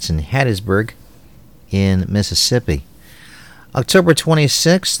 That's in Hattiesburg in Mississippi. October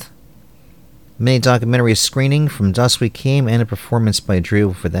 26th, mini documentary screening From Dusk We Came and a performance by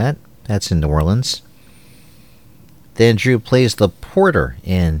Drew for that. That's in New Orleans. Then Drew plays the Porter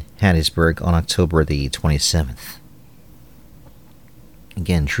in Hattiesburg on October the 27th.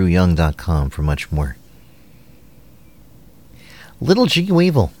 Again, DrewYoung.com for much more. Little G.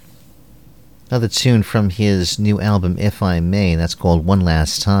 Weevil. Another tune from his new album, If I May. That's called One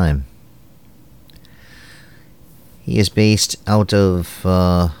Last Time. He is based out of,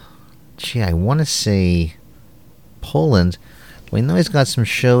 I want to say Poland. We know he's got some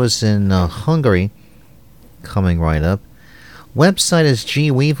shows in Hungary coming right up. Website is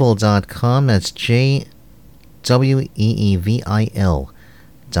gweevil.com. That's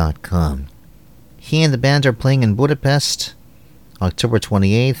JWEEVIL.com. He and the band are playing in Budapest October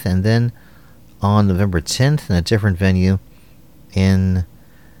 28th, and then on November 10th in a different venue in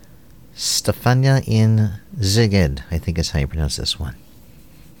Stefania in Szeged, I think is how you pronounce this one.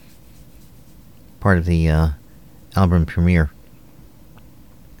 Part of the album premiere.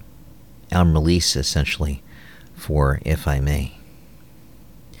 Album release, essentially, for If I May.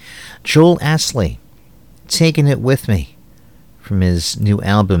 Joel Astley, Taking It With Me, from his new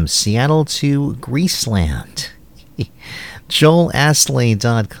album, Seattle to Greaseland.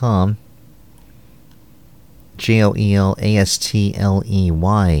 JoelAstley.com.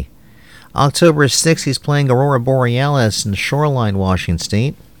 JoelAstley. October 6th, he's playing Aurora Borealis in Shoreline, Washington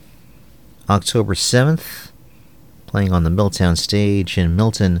State. October 7th, playing on the Milltown stage in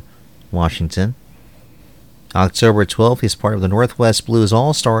Milton, Washington. October 12th, he's part of the Northwest Blues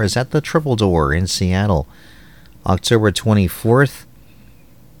All-Stars at the Triple Door in Seattle. October 24th,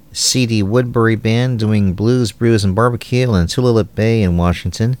 C.D. Woodbury Band doing Blues, Brews, and Barbecue in Tulalip Bay in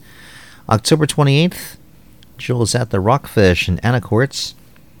Washington. October 28th, Joel's at the Rockfish in Anacortes.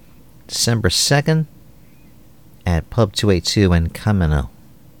 December 2nd, at Pub 282 in Kameno,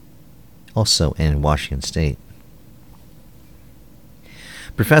 also in Washington State.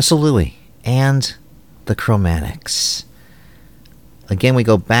 Professor Louie and the Chromatics. Again, we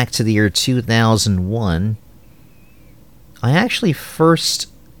go back to the year 2001. I actually first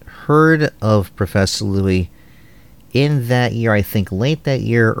heard of Professor Louie in that year, I think late that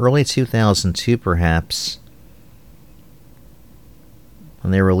year, early 2002 perhaps,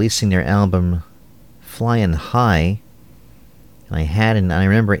 when they were releasing their album Flying High. And I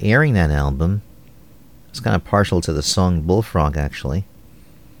remember airing that album. I was kind of partial to the song Bullfrog, actually.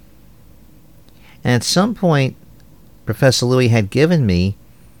 And at some point, Professor Louie had given me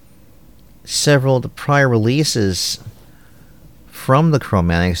several of the prior releases from the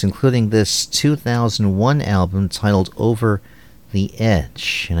Chromatics, including this 2001 album titled Over the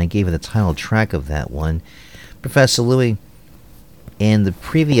Edge. And I gave it the title track of that one. Professor Louie, in the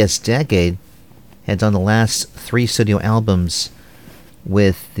previous decade, had done the last 3 studio albums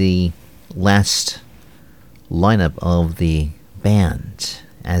with the last lineup of the band,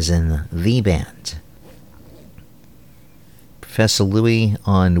 as in the band. Professor Louie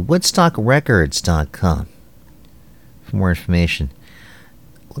on WoodstockRecords.com for more information.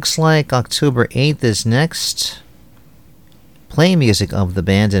 Looks like October 8th is next. Playing music of the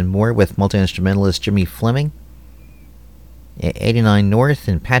band and more with multi-instrumentalist Jimmy Fleming at 89 North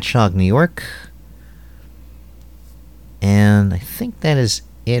in Patchogue, New York. And I think that is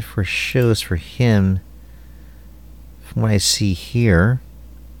it for shows for him from what I see here.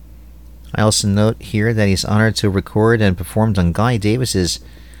 I also note here that he's honored to record and performed on Guy Davis's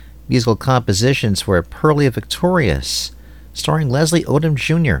musical compositions for Pearly Victorious, starring Leslie Odom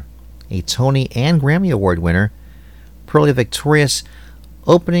Jr., a Tony and Grammy Award winner. Pearly Victorious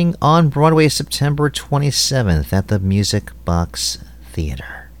opening on Broadway September 27th at the Music Box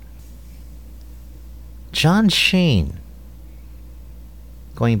Theater. John Shane,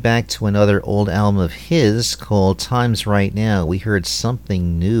 going back to another old album of his called Times Right Now. We heard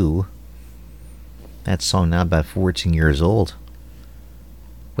Something New. That song now about 14 years old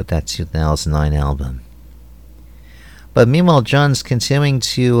with that 2009 album. But meanwhile, John's continuing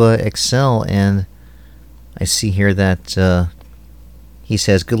to excel, and I see here that he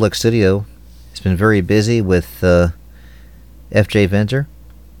says Good Luck Studio has been very busy with F.J. Venter,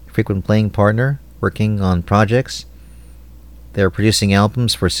 frequent playing partner, working on projects. They're producing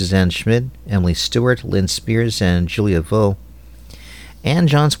albums for Suzanne Schmidt, Emily Stewart, Lynn Spears, and Julia Vo. And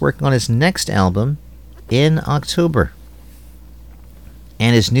John's working on his next album in October.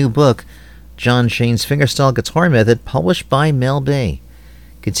 And his new book, John Shane's Fingerstyle Guitar Method, published by Mel Bay,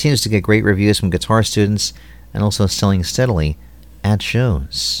 continues to get great reviews from guitar students and also selling steadily at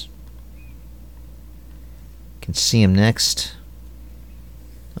shows. You can see him next.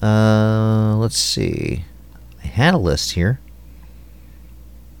 Let's see. I had a list here.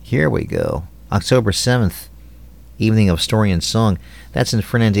 Here we go. October 7th, Evening of Story and Song. That's in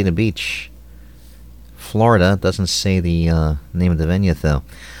Fernandina Beach, Florida. Doesn't say the name of the venue, though.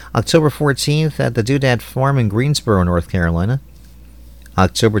 October 14th at the Doodad Farm in Greensboro, North Carolina.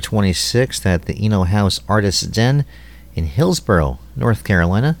 October 26th at the Eno House Artists Den in Hillsboro, North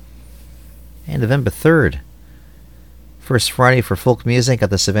Carolina. And November 3rd, first Friday for folk music at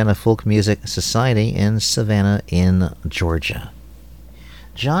the Savannah Folk Music Society in Savannah, in Georgia.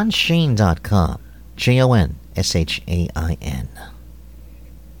 JohnShain.com. JONSHAIN.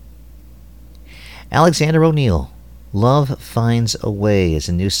 Alexander O'Neal, Love Finds a Way, is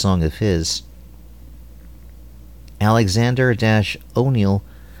a new song of his.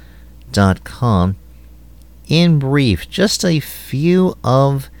 Alexander-O'Neal.com. In brief, just a few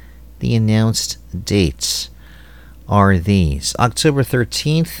of the announced dates are these. October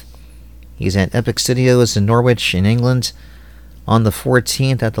 13th, he's at Epic Studios in Norwich in England. On the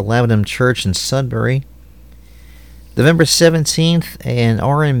 14th at the Lavenham Church in Sudbury. November 17th, an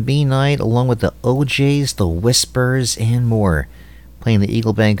R&B night along with the OJs, the Whispers, and more, playing the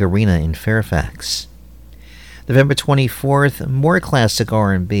Eagle Bank Arena in Fairfax. November 24th, more classic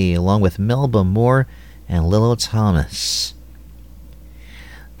R&B along with Melba Moore and Lilo Thomas.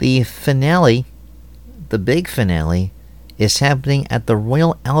 The finale, the big finale, is happening at the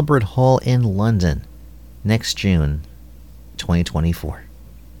Royal Albert Hall in London next June 2024.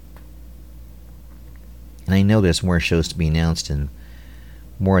 And I know there's more shows to be announced and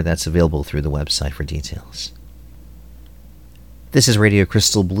more that's available through the website for details. This is Radio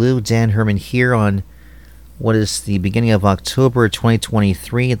Crystal Blue. Dan Herman here on what is the beginning of October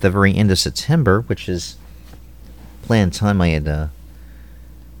 2023 at the very end of September, which is planned time I had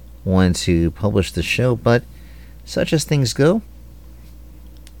wanted to publish the show, but such as things go,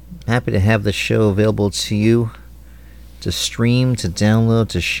 happy to have the show available to you to stream, to download,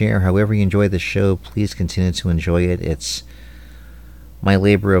 to share. However you enjoy the show, please continue to enjoy it. It's my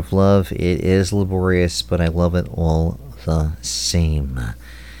labor of love. It is laborious, but I love it all the same.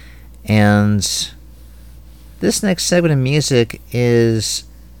 And This next segment of music is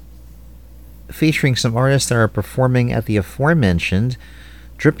featuring some artists that are performing at the aforementioned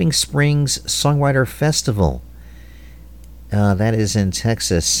Dripping Springs Songwriter Festival. That is in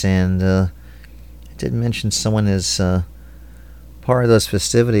Texas, and I did mention someone is part of those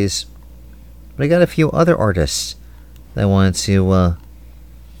festivities, but I got a few other artists that I wanted to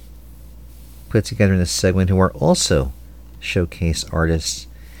put together in this segment who are also showcase artists.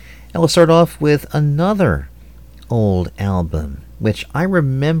 And we'll start off with another old album, which I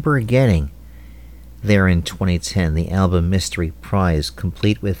remember getting there in 2010, the album Mystery Prize,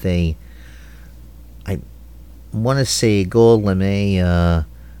 complete with I want to say gold lame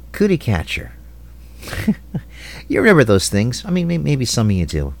cootie catcher. You remember those things? I mean, maybe some of you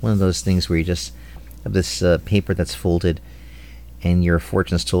do. One of those things where you just have this paper that's folded, and your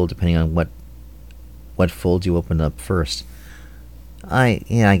fortune's told depending on what fold you open up first. I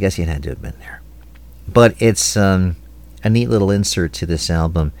guess you had to have been there. But it's a neat little insert to this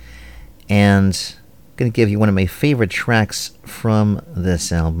album, and I'm going to give you one of my favorite tracks from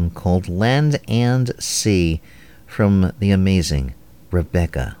this album called Land and Sea from the amazing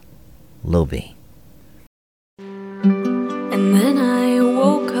Rebecca Lobe. And then I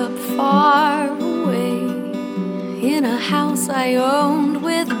woke up far away in a house I owned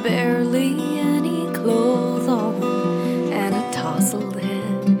with barely any clothes on and a tousled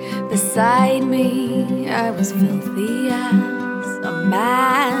head beside me. I was filthy as a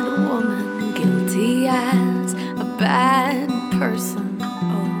mad woman, guilty as a bad person.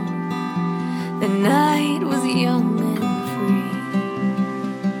 Oh, the night was young and free,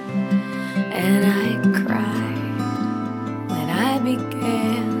 and I cried when I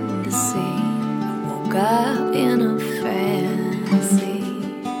began to see. I woke up in a fantasy.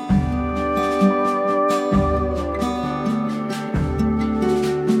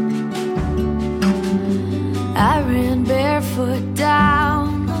 I ran barefoot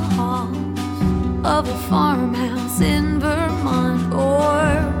down the halls of a farmhouse in Vermont,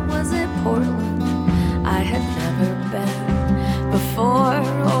 or was it Portland? I had never been before,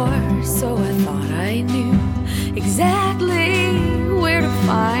 or so I thought I knew exactly where to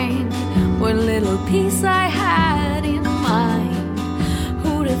find what little piece I had in mind.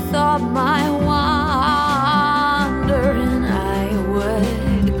 Who'd have thought my wandering eye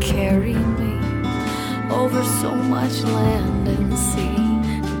would carry me over so much land and sea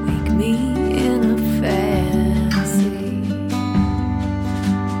to wake me in a fantasy.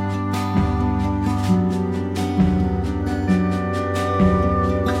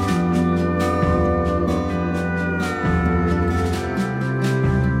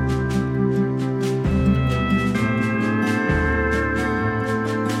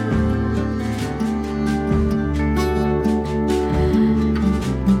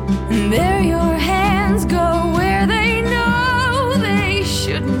 And there your hands go where they know they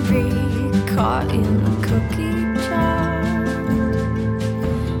shouldn't be, caught in a cookie jar.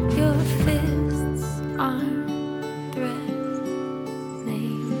 Your fists aren't threatening.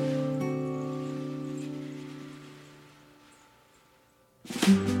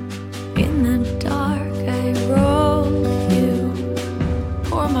 In the dark I roll you,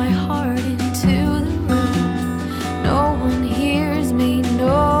 pour my heart into the room. No one hears me,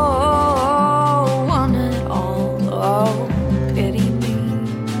 no one at all. Oh, pity me.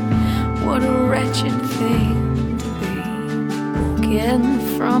 What a wretched thing to be, woken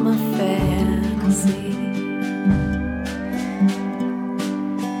from a fantasy.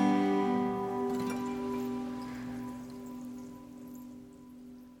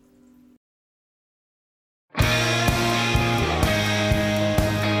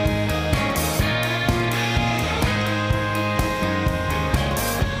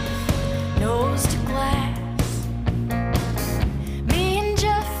 Nose to glass, me and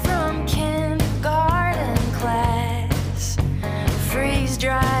Jeff from kindergarten class,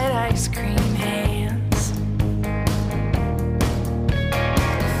 freeze-dried ice cream hands,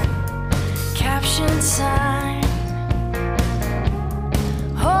 caption sign,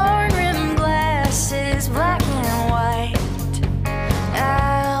 horn-rimmed glasses, black and white,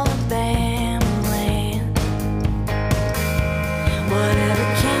 Alabama land. Whatever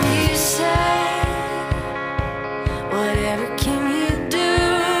can you say? Whatever can you do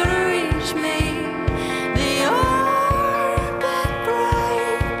to reach me? The arm that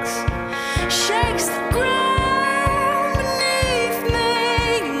breaks shakes the ground beneath me.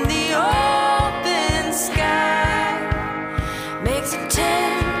 The open sky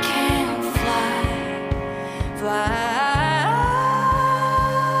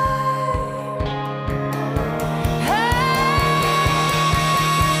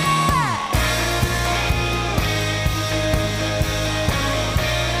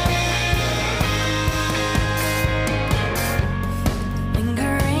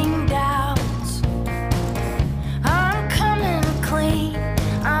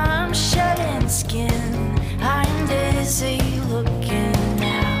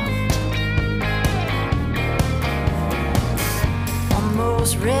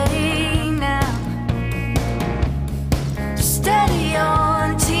almost ready now. Steady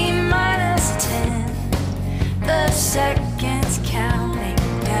on T-10. The seconds counting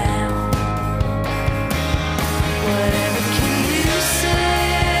down. Whatever can you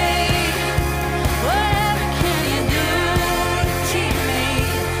say? Whatever can you do to keep me?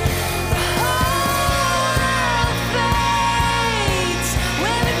 The whole world fades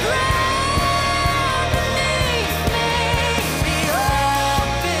when the ground beneath me, the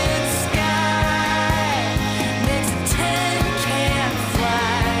open sky makes a tin can fly,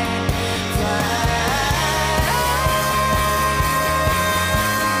 fly.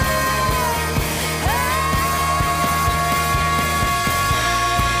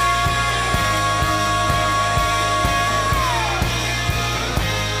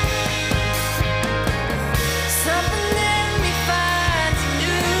 Something in me finds a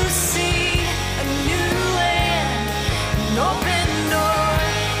new sea, a new land, an open door.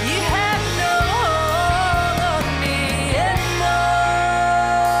 You have no hold on me anymore.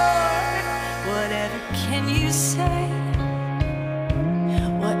 Whatever can you say?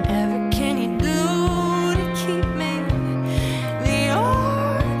 Whatever can you do to keep me? The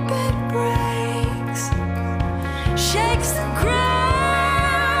orbit breaks, shakes the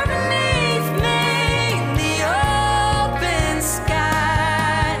ground beneath me. The open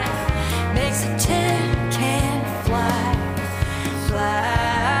sky makes a tin can fly, fly.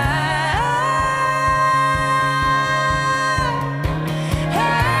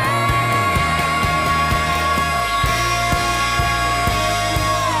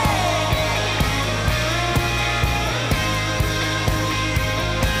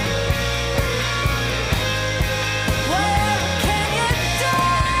 Whatever can you do?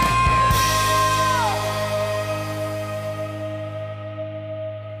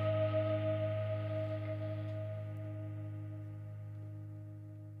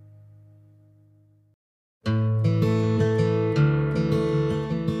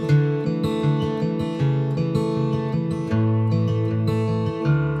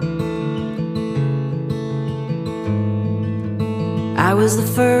 I was the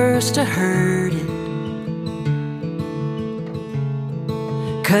first to hurt it.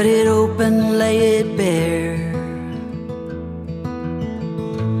 Cut it open, lay it bare.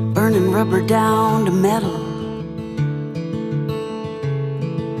 Burning rubber down to metal,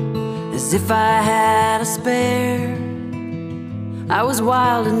 as if I had a spare. I was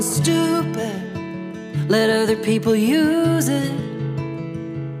wild and stupid, let other people use it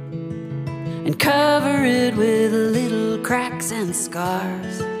and cover it with little cracks and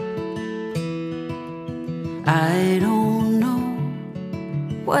scars. I don't know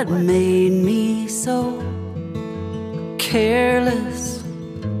what made me so careless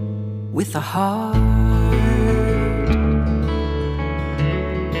with a heart.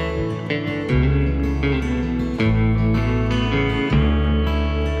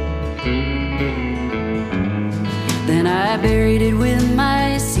 Then I buried it with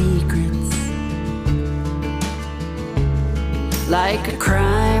my secrets, like a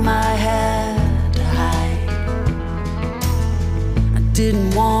crime I had to hide. I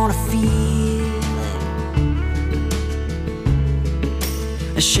didn't want to feel it,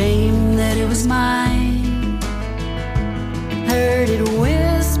 ashamed that it was mine. Heard it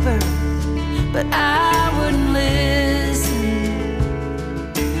whisper, but I wouldn't listen.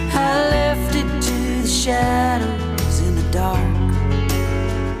 I left it to the shadows in the dark.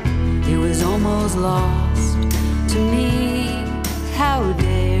 It was almost lost to me. How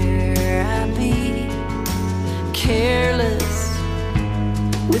dare I be careless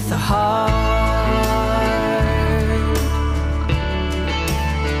with a heart?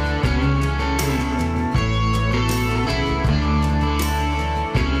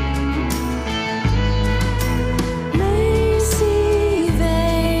 Lacy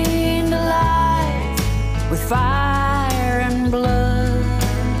veined alive with fire and blood,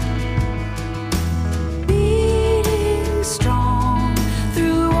 beating strong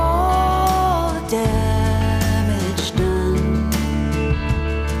through all the damage done.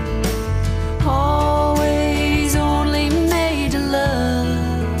 Always only made to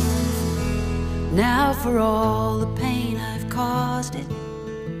love. Now for all the pain I've caused it,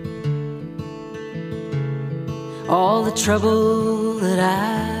 all the trouble that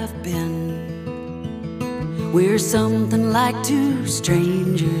I've been, we're something like two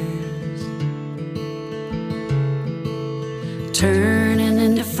strangers turning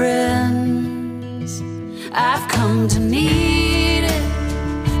into friends. I've come to need it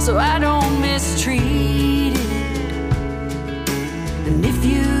so I don't mistreat it. And if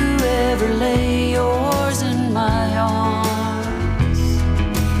you ever lay yours in my arms,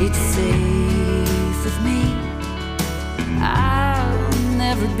 It's safe with me. I'll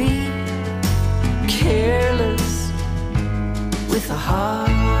never be careless with a heart.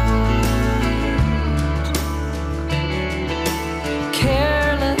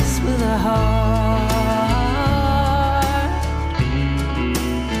 Careless with a heart.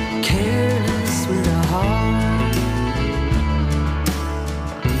 Careless with a heart.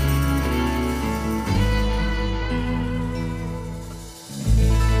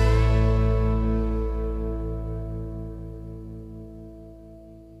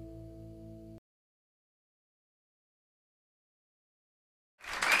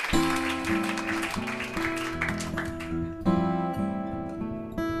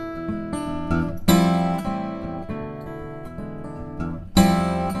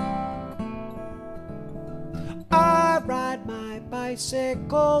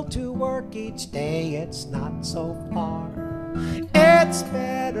 Bicycle to work each day, it's not so far. It's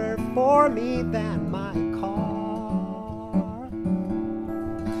better for me than my car.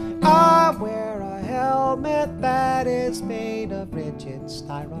 I wear a helmet that is made of rigid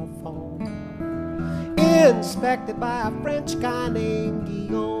styrofoam, inspected by a French guy named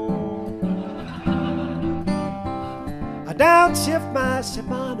Guillaume. I downshift my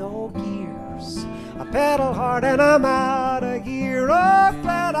Shimano gears, I pedal hard and I'm out of gear. Oh,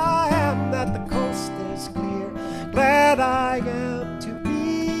 glad I am that the coast is clear. Glad I am to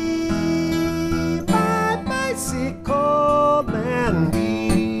be my bicycle man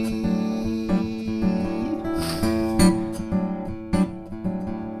bee.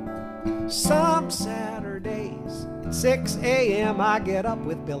 Some Saturdays at 6 a.m. I get up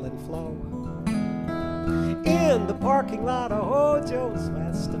with Bill and Flo in the parking lot of Hojo's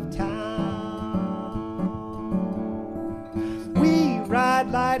west of town. We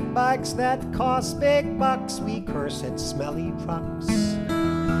ride light bikes that cost big bucks. We curse at smelly trucks,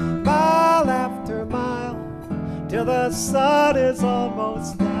 mile after mile, till the sun is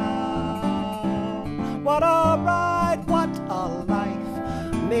almost down. What a ride, what a life.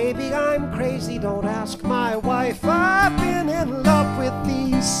 Maybe I'm crazy, don't ask my wife. I've been in love with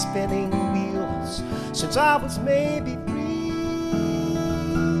these spinning wheels since I was maybe 3.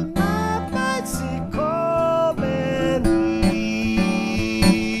 My bicycle man.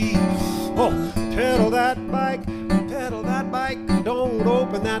 Oh, pedal that bike, don't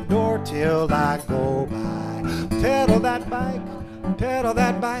open that door till I go by. Pedal that bike,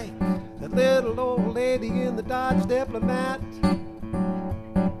 that little old lady in the Dodge Diplomat.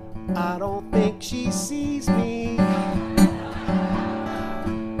 I don't think she sees me.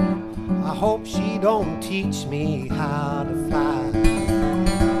 I hope she don't teach me how to fly.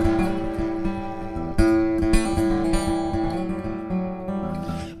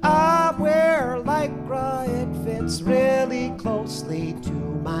 I wear Lycra, it fits really closely to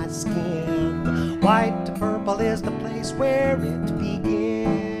my skin. White to purple is the place where it begins.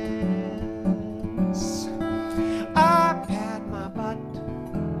 I pat my butt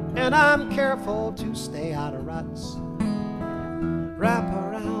and I'm careful to stay out of ruts. Wrap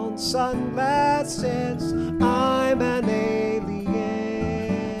around sunglasses, I'm an alien.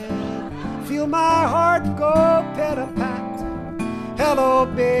 Feel my heart go pit-a-pat. Hello,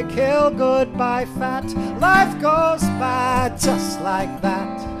 big hill, goodbye, fat. Life goes by just like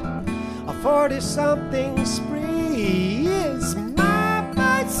that. A 40-something spree is my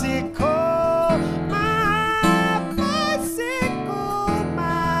bicycle, my bicycle,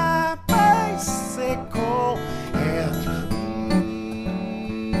 my bicycle.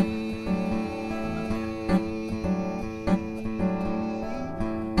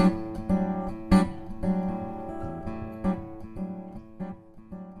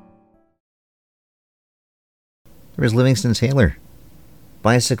 There's Livingston Taylor.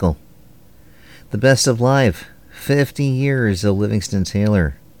 Bicycle. The best of live. 50 years of Livingston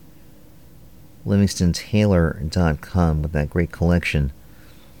Taylor. LivingstonTaylor.com with that great collection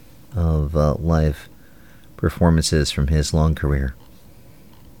of live performances from his long career.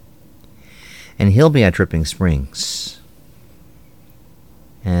 And he'll be at Dripping Springs,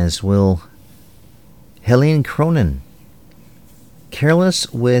 as will Helene Cronin.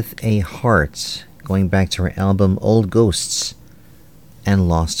 Careless with a Heart, going back to her album Old Ghosts and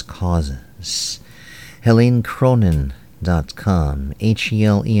Lost Causes. HeleneCronin.com.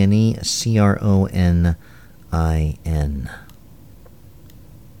 HeleneCronin.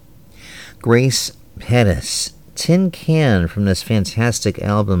 Grace Pettis. Tin Can from this fantastic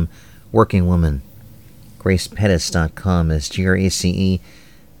album Working Woman. GracePettis.com is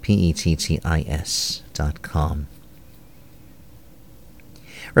GracePettis.com.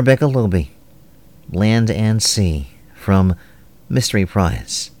 Rebecca Lobe. Land and Sea from Mystery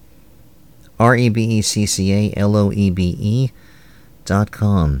Prize.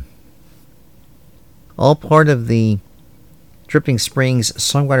 REBECCALOEBE.com. All part of the Dripping Springs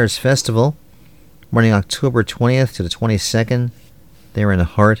Songwriters Festival, running October 20th to the 22nd, there in the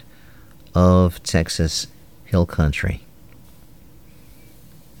heart of Texas Hill Country.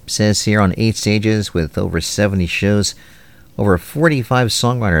 It says here on 8 stages with over 70 shows, over 45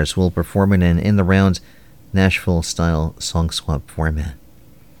 songwriters will perform in an in-the-round Nashville-style song swap format.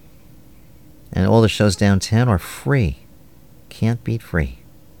 And all the shows downtown are free. Can't beat free.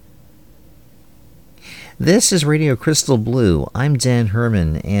 This is Radio Crystal Blue. I'm Dan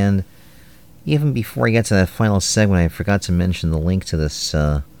Herman, and even before I get to that final segment, I forgot to mention the link to this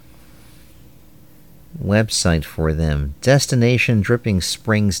website for them.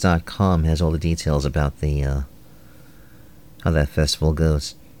 DestinationDrippingSprings.com has all the details about the how that festival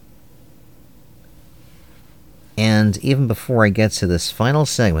goes. And even before I get to this final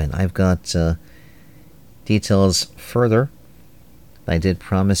segment, I've got details further. I did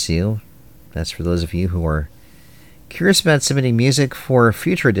promise you. That's for those of you who are curious about submitting music for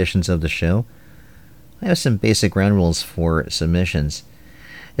future editions of the show. I have some basic ground rules for submissions.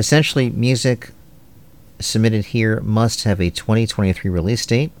 Essentially, music submitted here must have a 2023 release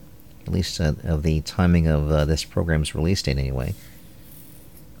date, at least of the timing of this program's release date anyway,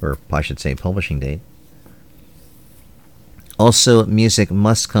 or I should say publishing date. Also, music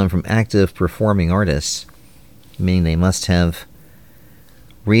must come from active performing artists, meaning they must have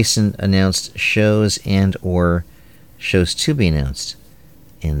recent announced shows and or shows to be announced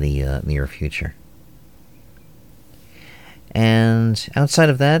in the near future. And outside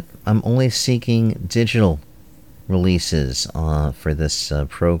of that, I'm only seeking digital releases for this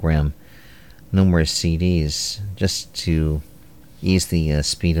program. No more CDs, just to ease the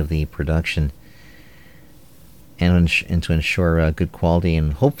speed of the production and to ensure good quality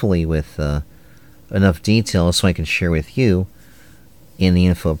and hopefully with enough detail so I can share with you in the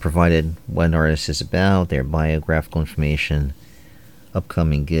info provided what an artist is about, their biographical information,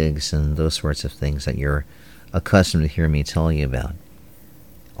 upcoming gigs, and those sorts of things that you're accustomed to hear me tell you about.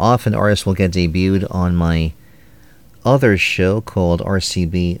 Often artists will get debuted on my other show called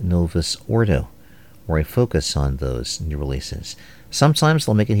RCB Novus Ordo, where I focus on those new releases. Sometimes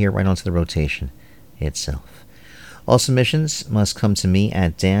they'll make it here right onto the rotation itself. All submissions must come to me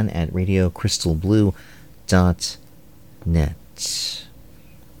at dan@radiocrystalblue.net.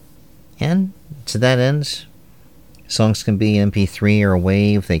 And to that end, songs can be MP3 or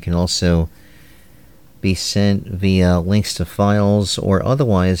WAV. They can also be sent via links to files or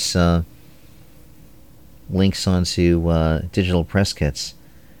otherwise links onto digital press kits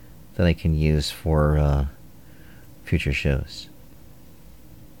that I can use for future shows.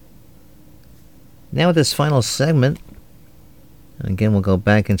 Now with this final segment, again we'll go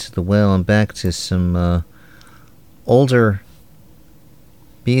back into the well and back to some older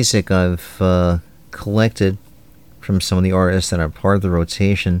music I've collected from some of the artists that are part of the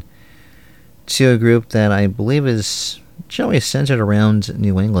rotation to a group that I believe is generally centered around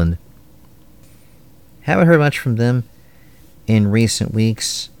New England. Haven't heard much from them in recent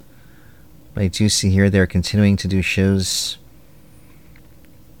weeks, but I do see here they're continuing to do shows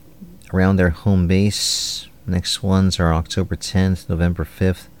around their home base. Next ones are October 10th, November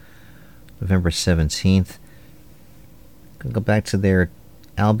 5th, November 17th. Go back to their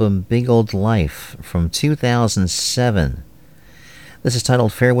album Big Old Life from 2007. This is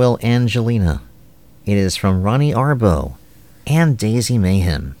titled Farewell Angelina. It is from Ronnie Arbo and Daisy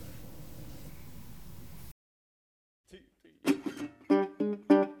Mayhem.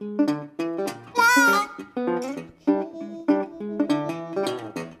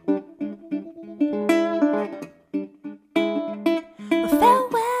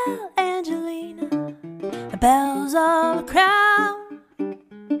 Farewell, Angelina. The bells of the crown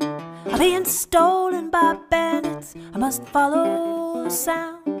are being stolen by bandits. I must follow the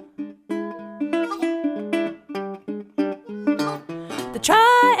sound. The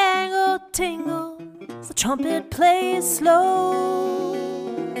triangle tingles, the trumpet plays slow.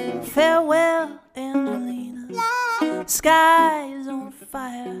 Farewell, Angelina. The sky is on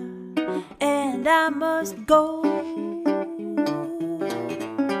fire, and I must go.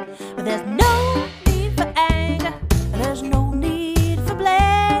 But there's no need for anger, there's no need for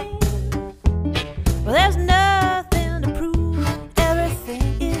blame. Well, there's nothing to prove,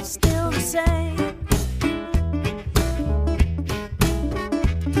 everything is still the same.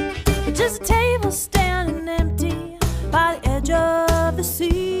 It's just a table standing empty by the edge of the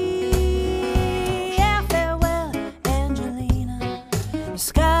sea. Yeah, farewell, Angelina. The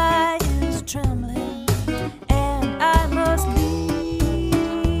sky is trembling, and I must leave.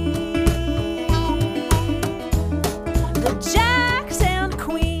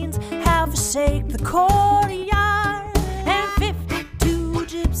 courtyard, and 52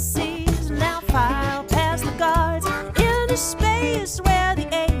 gypsies now file past the guards into space where the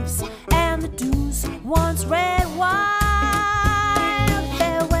ace and the deuce once red wine.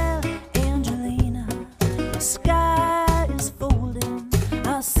 Farewell, Angelina, the sky is folding.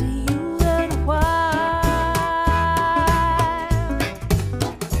 I'll see you in a while.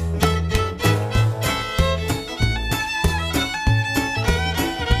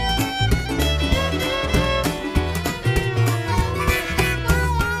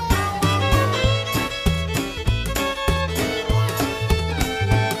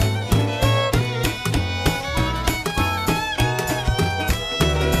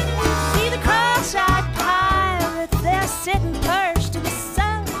 See the cross-eyed pirates, they're sitting perched in the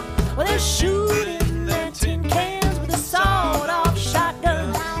sun. Well, they're shooting their tin cans with a sawed-off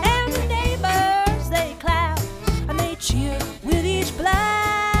shotgun. And the neighbors, they clap and they cheer with each blast.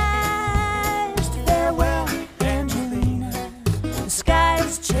 Farewell, Angelina, the sky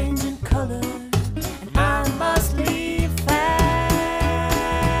is changing color, and I must leave fast.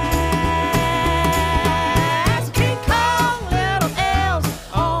 King Kong, little elves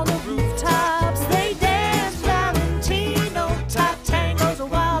on the rooftops, they dance Valentino top tangos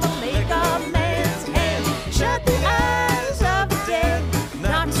while they make a man's hand. Shut the eyes of the dead,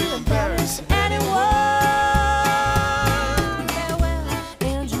 not to embarrass anyone. Farewell,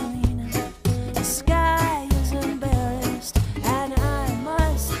 Angelina, the sky is embarrassed, and I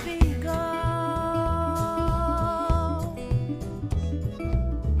must be gone.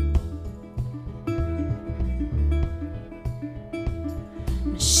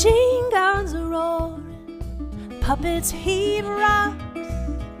 Machine guns are roaring, puppets heave rocks.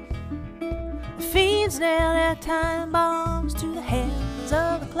 The fiends nail their time bombs to the hands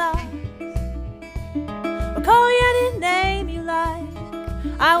of the clock. Well, call me any name you like,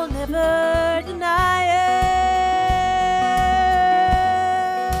 I will never deny it.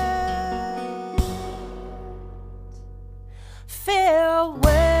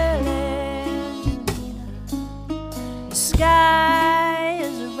 Farewell, Angelina, the sky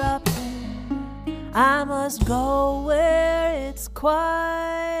is erupting. I must go where it's quiet.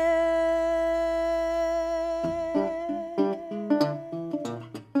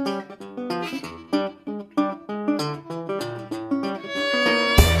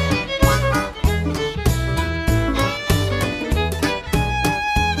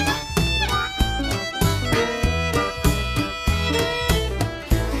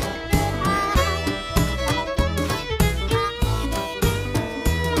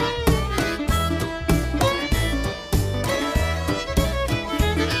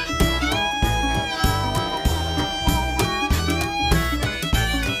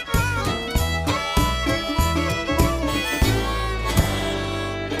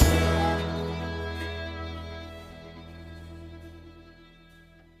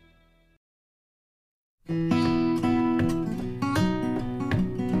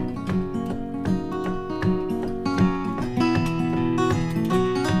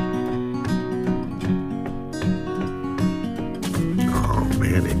 Oh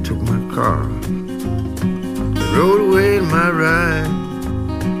man, they took my car. They rode away in my ride.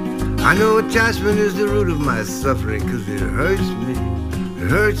 I know attachment is the root of my suffering, 'cause it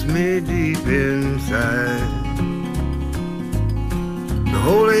hurts me deep inside. The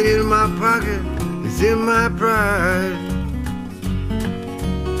hole ain't in my pocket, it's in my pride.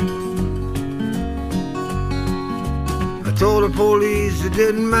 I told the police it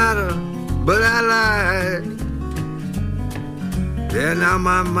didn't matter, but I lied. Yeah, now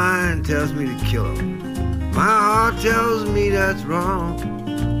my mind tells me to kill him. My heart tells me that's wrong.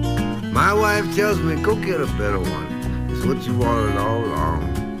 My wife tells me, go get a better one. It's what you wanted all along.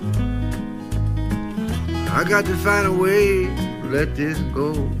 I got to find a way to let this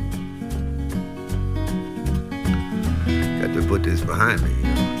go. Got to put this behind me.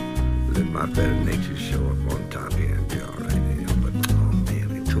 Let my better nature show up on top here and be all right here. But, oh man,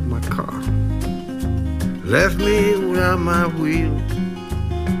 they took my car. Left me without my wheel.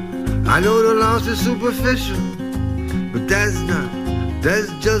 I know the loss is superficial, but that's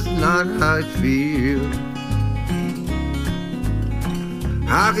just not how I feel.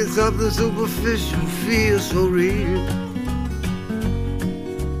 How can something superficial feel so real?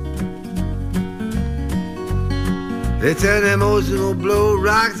 It's an emotional blow,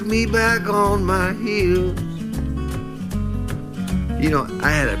 rocks me back on my heels. You know,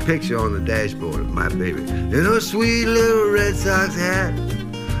 I had a picture on the dashboard of my baby in her sweet little Red Sox hat.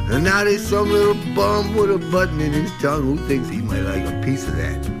 And now there's some little bum with a button in his tongue who thinks he might like a piece of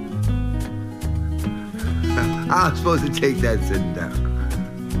that. I'm supposed to take that sitting down.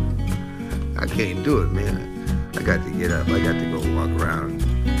 I can't do it, man. I got to get up. I got to go walk around,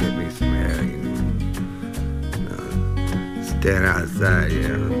 get me some air, you know. Stand outside,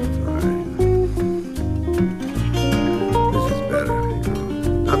 yeah. It's all right. This is better, you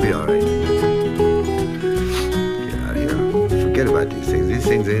know. I'll be all right. Get out of here. Forget about these things. These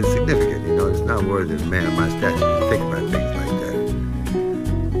things are insignificant, you know. It's not worthy of a man of my stature to think about things like that.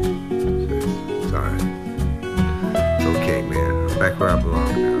 It's all right. It's okay, man. I'm back where I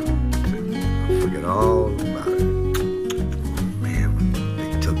belong now. I'll forget all about it. Man,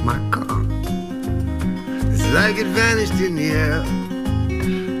 they took my car. It's like it vanished in the air.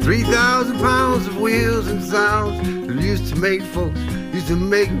 3,000 pounds of wheels and sounds that used to make folks, used to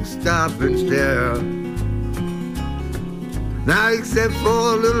make them stop and stare. Now except for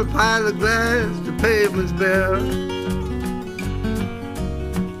a little pile of glass, the pavement's bare.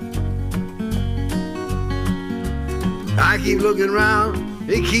 I keep looking around,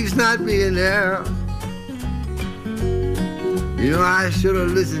 it keeps not being there. You know, I should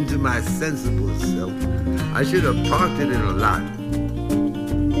have listened to my sensible self. I should have parked it in a lot.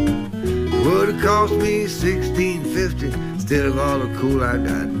 It would have cost me $16.50 instead of all the cool I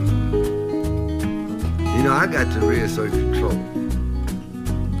got. You know, I got to reassert control.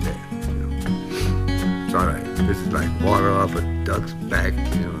 Yeah, you know. It's all right. This is like water off a duck's back.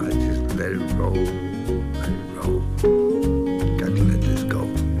 You know, I just let it roll, let it roll. Got to let this go.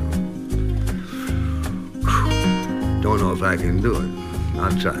 You know. Don't know if I can do it.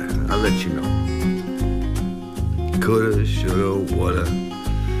 I'll try. I'll let you know. Coulda, shoulda, woulda.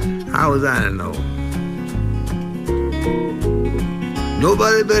 How was I to know?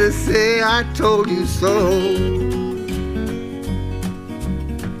 Nobody better say I told you so.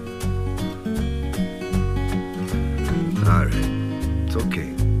 All right, it's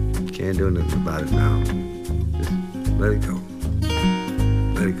okay. Can't do nothing about it now. Just let it go.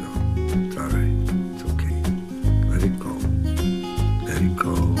 Let it go. It's all right. It's okay. Let it go. Let it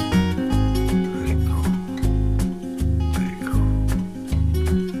go. Let it go. Let it go.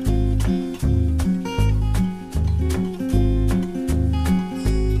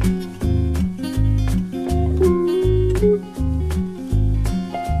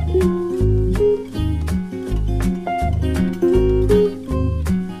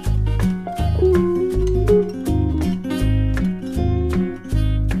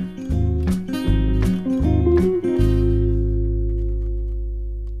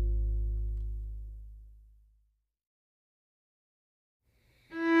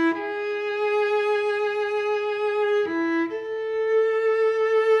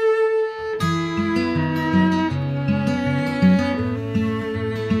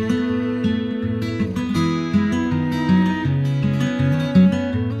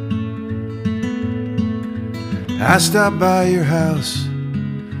 I stopped by your house,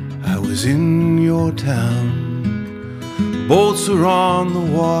 I was in your town. Boats were on the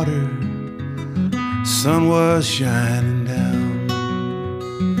water, sun was shining down.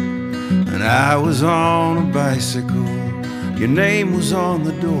 And I was on a bicycle, your name was on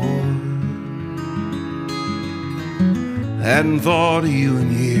the door. Hadn't thought of you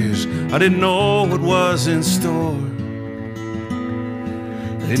in years, I didn't know what was in store.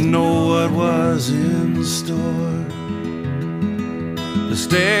 Didn't know what was in store. The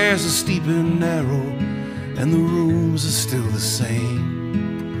stairs are steep and narrow, and the rooms are still the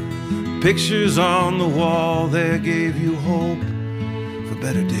same. Pictures on the wall there gave you hope for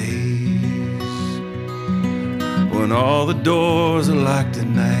better days. When all the doors are locked at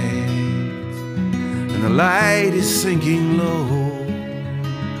night, and the light is sinking low,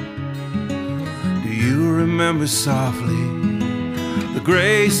 do you remember softly the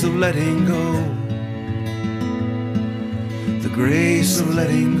grace of letting go? The grace of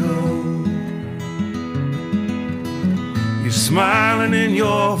letting go. You're smiling in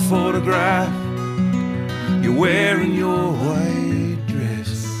your photograph, you're wearing your white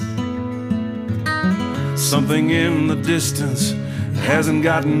dress. Something in the distance hasn't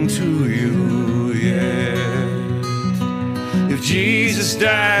gotten to you yet. If Jesus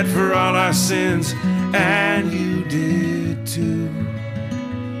died for all our sins, and you did too,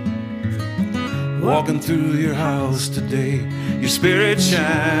 walking through your house today, your spirit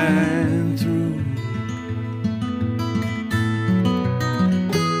shine through.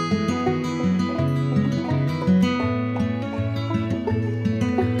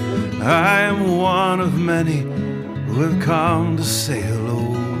 I am one of many who have come to say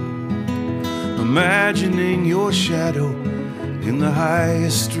hello, imagining your shadow in the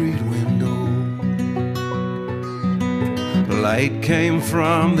highest street window. The light came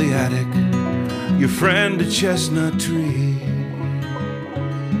from the attic, your friend a chestnut tree.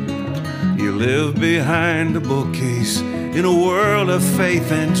 You live behind a bookcase in a world of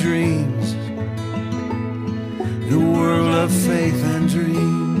faith and dreams. In a world of faith and dreams.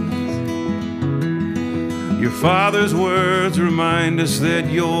 Your father's words remind us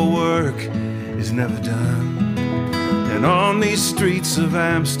that your work is never done. And on these streets of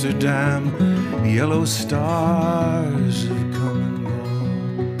Amsterdam, yellow stars have come and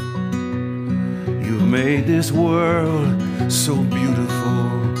gone. You've made this world so beautiful,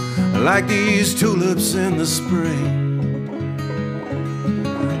 like these tulips in the spring.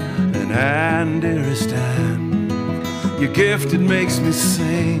 And dearest Anne, your gift, it makes me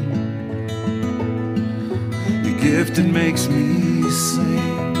sing. Your gift, it makes me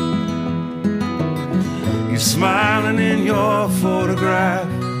sing. You're smiling in your photograph.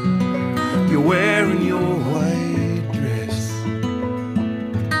 You're wearing your white dress.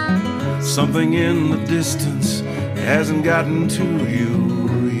 Something in the distance hasn't gotten to you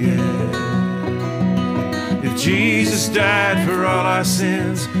yet. If Jesus died for all our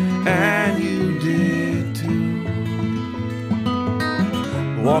sins, and you did too,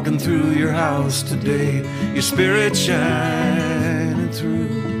 walking through your house today, your spirit shining through.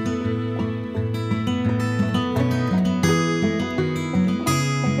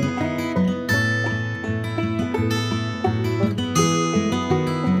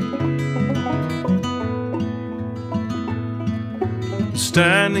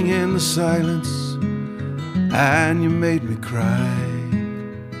 Standing in the silence, and you made me cry,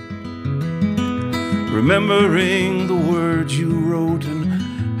 remembering the words you wrote and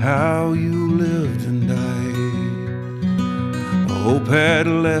how you lived and died. Hope had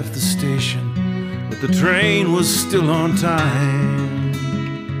left the station, but the train was still on time.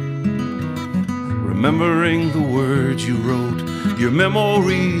 Remembering the words you wrote, your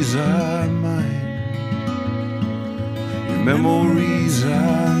memories are mine. Your memories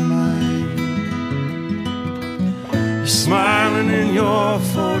are mine. You're smiling in your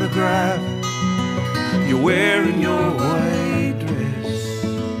photograph. You're wearing your white dress.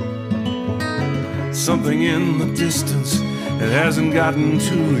 Something in the distance that hasn't gotten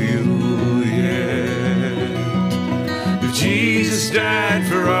to you yet. If Jesus died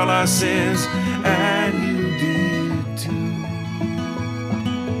for all our sins, and you did too,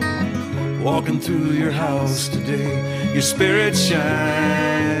 walking through your house today, your spirit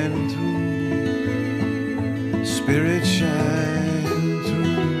shine through. Spirit shine through.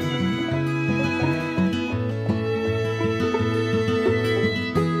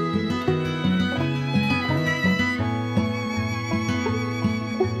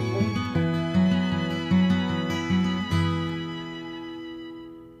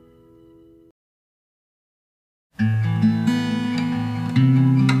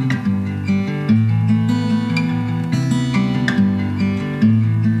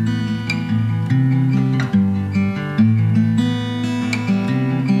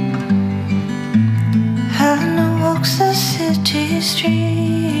 Streets,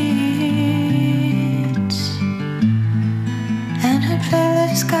 and her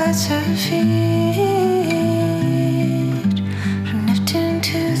playlist guides her feet from Neptune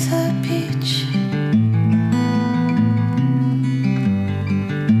to the beach.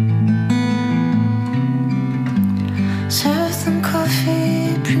 Serve them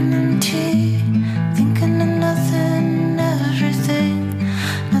coffee, premium tea, thinking of nothing, everything.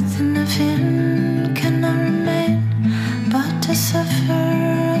 Nothing of him cannot remain, but to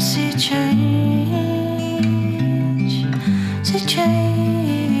suffer. See change, see change,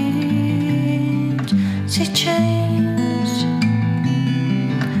 see change,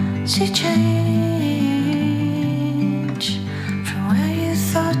 see change from where you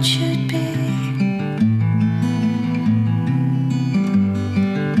thought you'd be.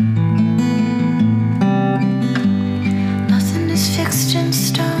 Nothing is fixed in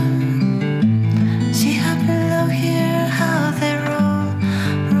stone. See how below here, how they roll.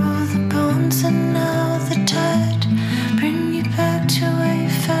 And now the tide bring you back to where you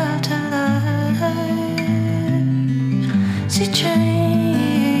felt alive. See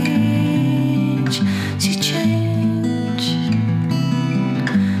change, see change,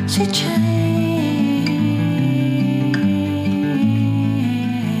 see change.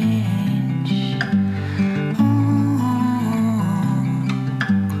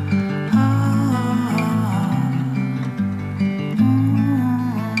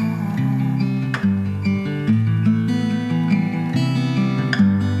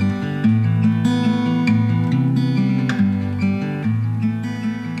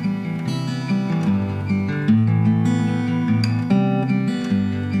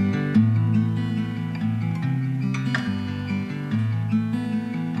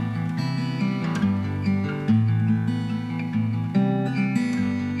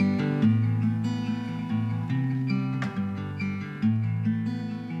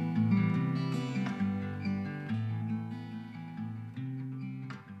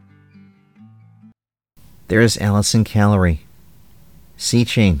 There's Alison Callery, Sea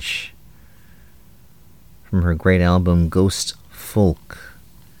Change, from her great album Ghost Folk.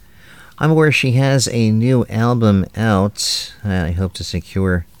 I'm aware she has a new album out I hope to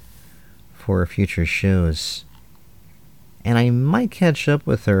secure for future shows. And I might catch up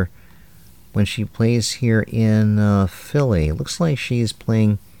with her when she plays here in Philly. Looks like she's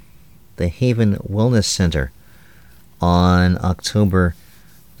playing the Haven Wellness Center on October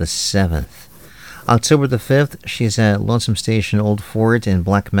the 7th. October the 5th, she's at Lonesome Station Old Fort in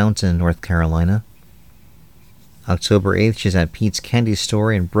Black Mountain, North Carolina. October 8th, she's at Pete's Candy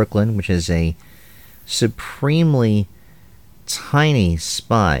Store in Brooklyn, which is a supremely tiny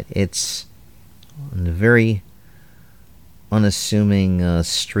spot. It's on a very unassuming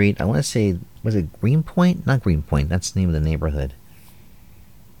street. I want to say, was it Greenpoint? Not Greenpoint, that's the name of the neighborhood.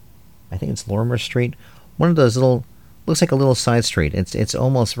 I think it's Lorimer Street. One of those little, looks like a little side street. It's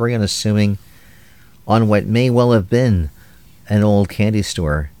almost very unassuming on what may well have been an old candy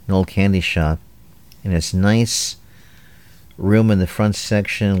store, an old candy shop. And it's nice room in the front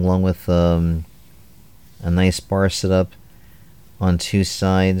section, along with a nice bar set up on two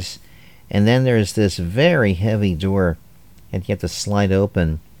sides. And then there's this very heavy door that you have to slide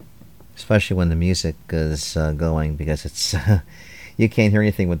open, especially when the music is going, because it's you can't hear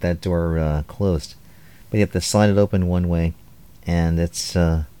anything with that door closed. But you have to slide it open one way, and it's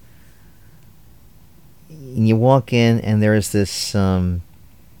you walk in, and there's this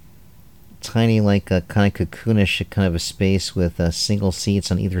tiny, like a kind of cocoonish kind of a space with single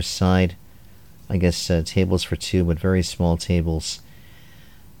seats on either side. I guess tables for two, but very small tables,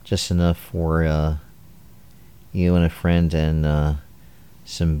 just enough for you and a friend and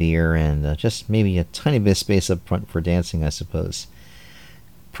some beer and just maybe a tiny bit of space up front for dancing, I suppose.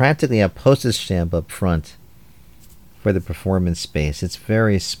 Practically a postage stamp up front for the performance space. It's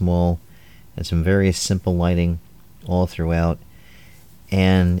very small and some very simple lighting all throughout,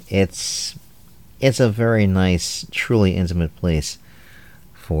 and it's a very nice, truly intimate place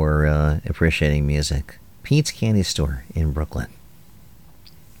for appreciating music. Pete's Candy Store in Brooklyn.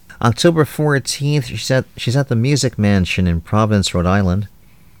 October 14th, she's at the Music Mansion in Providence, Rhode Island.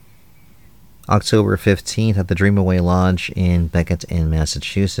 October 15th at the Dreamaway Lodge in Beckett in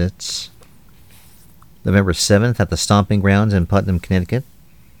Massachusetts. November 7th at the Stomping Grounds in Putnam, Connecticut.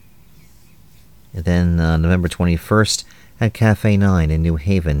 And then November 21st at Cafe 9 in New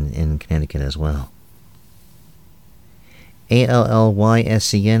Haven in Connecticut as well.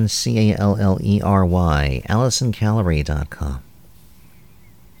 ALLYSENCALLERY, AlisonCallery.com.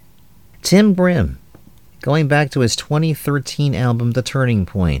 Tim Grimm, going back to his 2013 album The Turning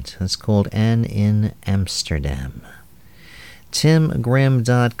Point. It's called Anne in Amsterdam.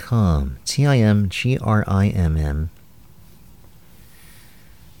 TimGrimm.com. TIMGRIMM.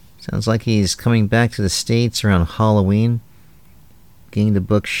 Sounds like he's coming back to the States around Halloween, beginning to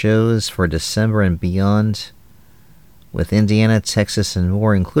book shows for December and beyond with Indiana, Texas, and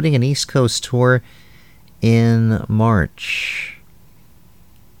more, including an East Coast tour in March.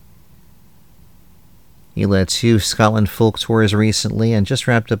 He led 2 Scotland folk tours recently and just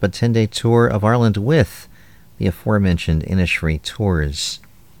wrapped up a 10-day tour of Ireland with the aforementioned Innisfree Tours.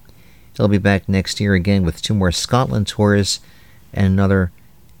 He'll be back next year again with 2 more Scotland tours and another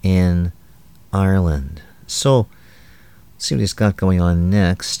in Ireland. So, let's see what he's got going on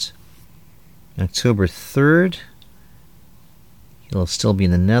next. October 3rd, he'll still be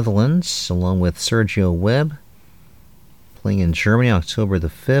in the Netherlands, along with Sergio Webb, playing in Germany October the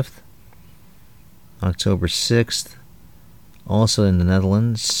 5th. October 6th, also in the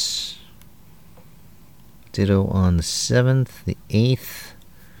Netherlands. Ditto on the 7th, the 8th.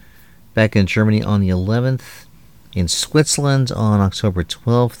 Back in Germany on the 11th. In Switzerland on October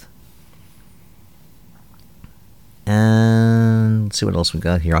 12th. And let's see what else we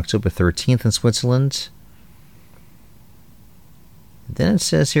got here. October 13th in Switzerland. Then it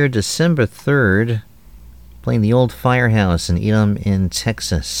says here December 3rd, playing the Old Firehouse in Edam in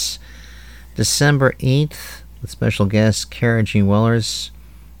Texas. December 8th, with special guest Kara G. Wellers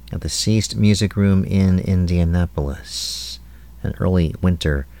at the Ceased Music Room in Indianapolis. An early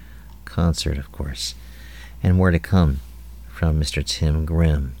winter concert, of course. And more to come from Mr. Tim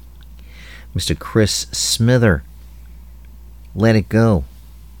Grimm. Mr. Chris Smither, Let It Go,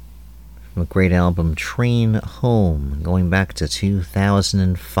 from a great album, Train Home, going back to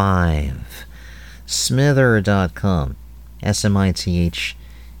 2005. Smither.com. SMITHER.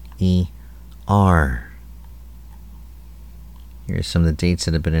 Here's some of the dates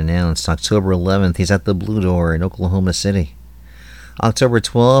that have been announced. October 11th, he's at the Blue Door in Oklahoma City. October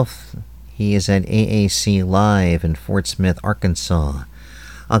 12th, he is at AAC Live in Fort Smith, Arkansas.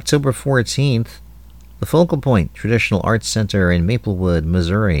 October 14th, The Focal Point Traditional Arts Center in Maplewood,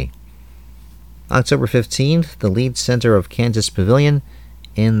 Missouri. October 15th, the Lead Center of Kansas Pavilion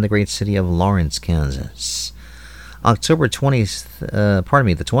in the great city of Lawrence, Kansas. October 20th, the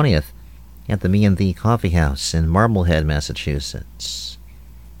 20th, at the Me and Thee Coffee House in Marblehead, Massachusetts.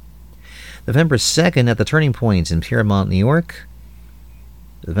 November 2nd at the Turning Point in Piermont, New York.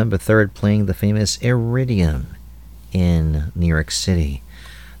 November 3rd, playing the famous Iridium in New York City.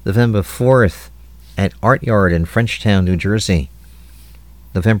 November 4th, at Art Yard in Frenchtown, New Jersey.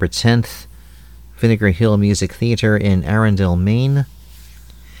 November 10th, Vinegar Hill Music Theater in Arundel, Maine.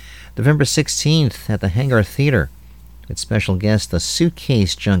 November 16th, at the Hangar Theater, with special guest, the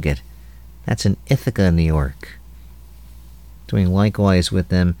Suitcase Junket. That's in Ithaca, New York. Doing likewise with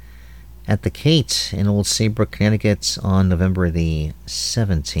them at the Kate in Old Saybrook, Connecticut on November the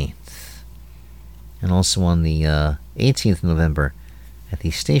 17th. And also on the 18th of November at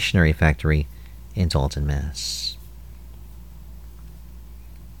the Stationery Factory in Dalton, Mass.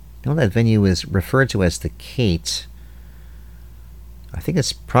 Now that venue is referred to as the Kate. I think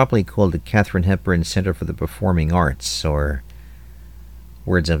it's probably called the Katharine Hepburn Center for the Performing Arts, or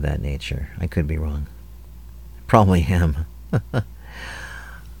words of that nature. I could be wrong. Probably am.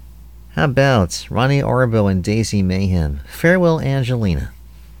 How about Ronnie Arbo and Daisy Mayhem? Farewell, Angelina.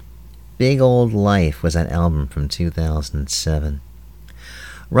 Big Old Life was that album from 2007.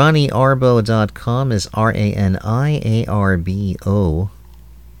 RonnieArbo.com is RANIARBO.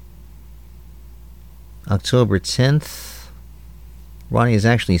 October 10th, Ronnie is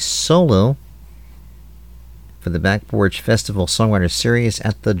actually solo for the Back Porch Festival Songwriter Series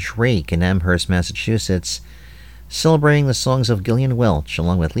at the Drake in Amherst, Massachusetts, celebrating the songs of Gillian Welch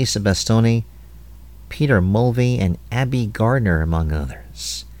along with Lisa Bastoni, Peter Mulvey, and Abby Gardner, among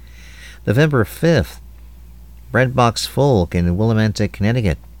others. November 5th, Breadbox Folk in Willimantic,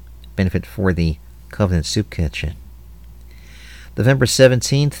 Connecticut, benefit for the Covenant Soup Kitchen. November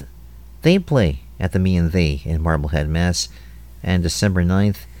 17th, they play at the Me and Thee in Marblehead, Mass. And December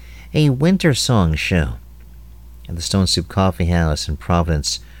 9th, a winter song show at the Stone Soup Coffee House in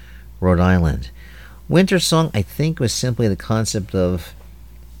Providence, Rhode Island. Winter song, I think, was simply the concept of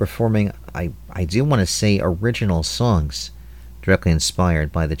performing, I do want to say, original songs directly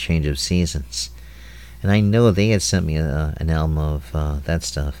inspired by the change of seasons. And I know they had sent me an album of that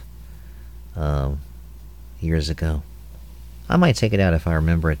stuff years ago. I might take it out if I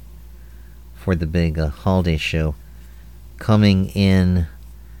remember it for the big holiday show coming in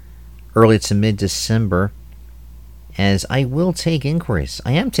early to mid-December, as I will take inquiries.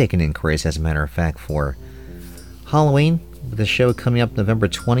 I am taking inquiries, as a matter of fact, for Halloween, with the show coming up November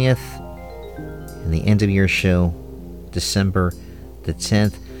 20th, and the end-of-year show December the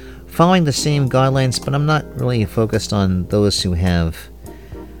 10th, following the same guidelines, but I'm not really focused on those who have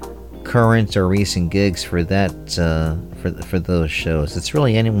current or recent gigs for that, for those shows. It's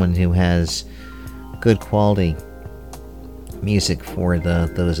really anyone who has good quality music for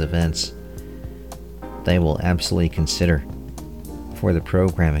those events they will absolutely consider for the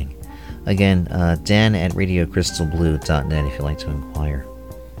programming. Again, Dan at RadioCrystalBlue.net if you'd like to inquire.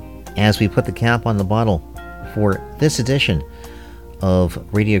 As we put the cap on the bottle for this edition of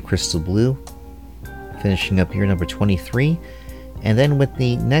Radio Crystal Blue, finishing up year number 23, and then with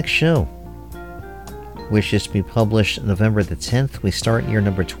the next show, which is to be published November the 10th, we start year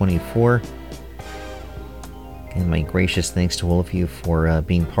number 24. And my gracious thanks to all of you for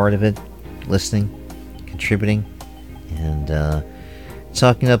being part of it, listening, contributing, and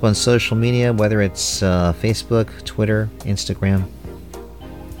talking up on social media, whether it's Facebook, Twitter, Instagram,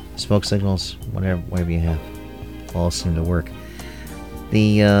 smoke signals, whatever you have. All seem to work.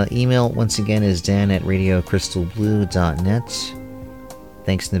 The email, once again, is Dan at RadioCrystalBlue.net.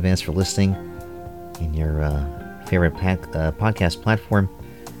 Thanks in advance for listening in your favorite podcast platform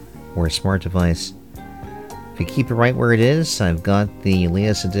or smart device. If you keep it right where it is, I've got the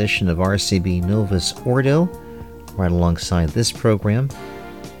latest edition of RCB Novus Ordo right alongside this program.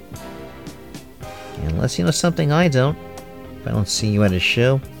 And unless you know something I don't, if I don't see you at a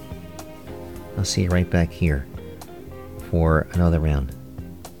show, I'll see you right back here for another round.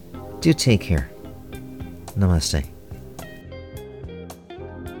 Do take care. Namaste.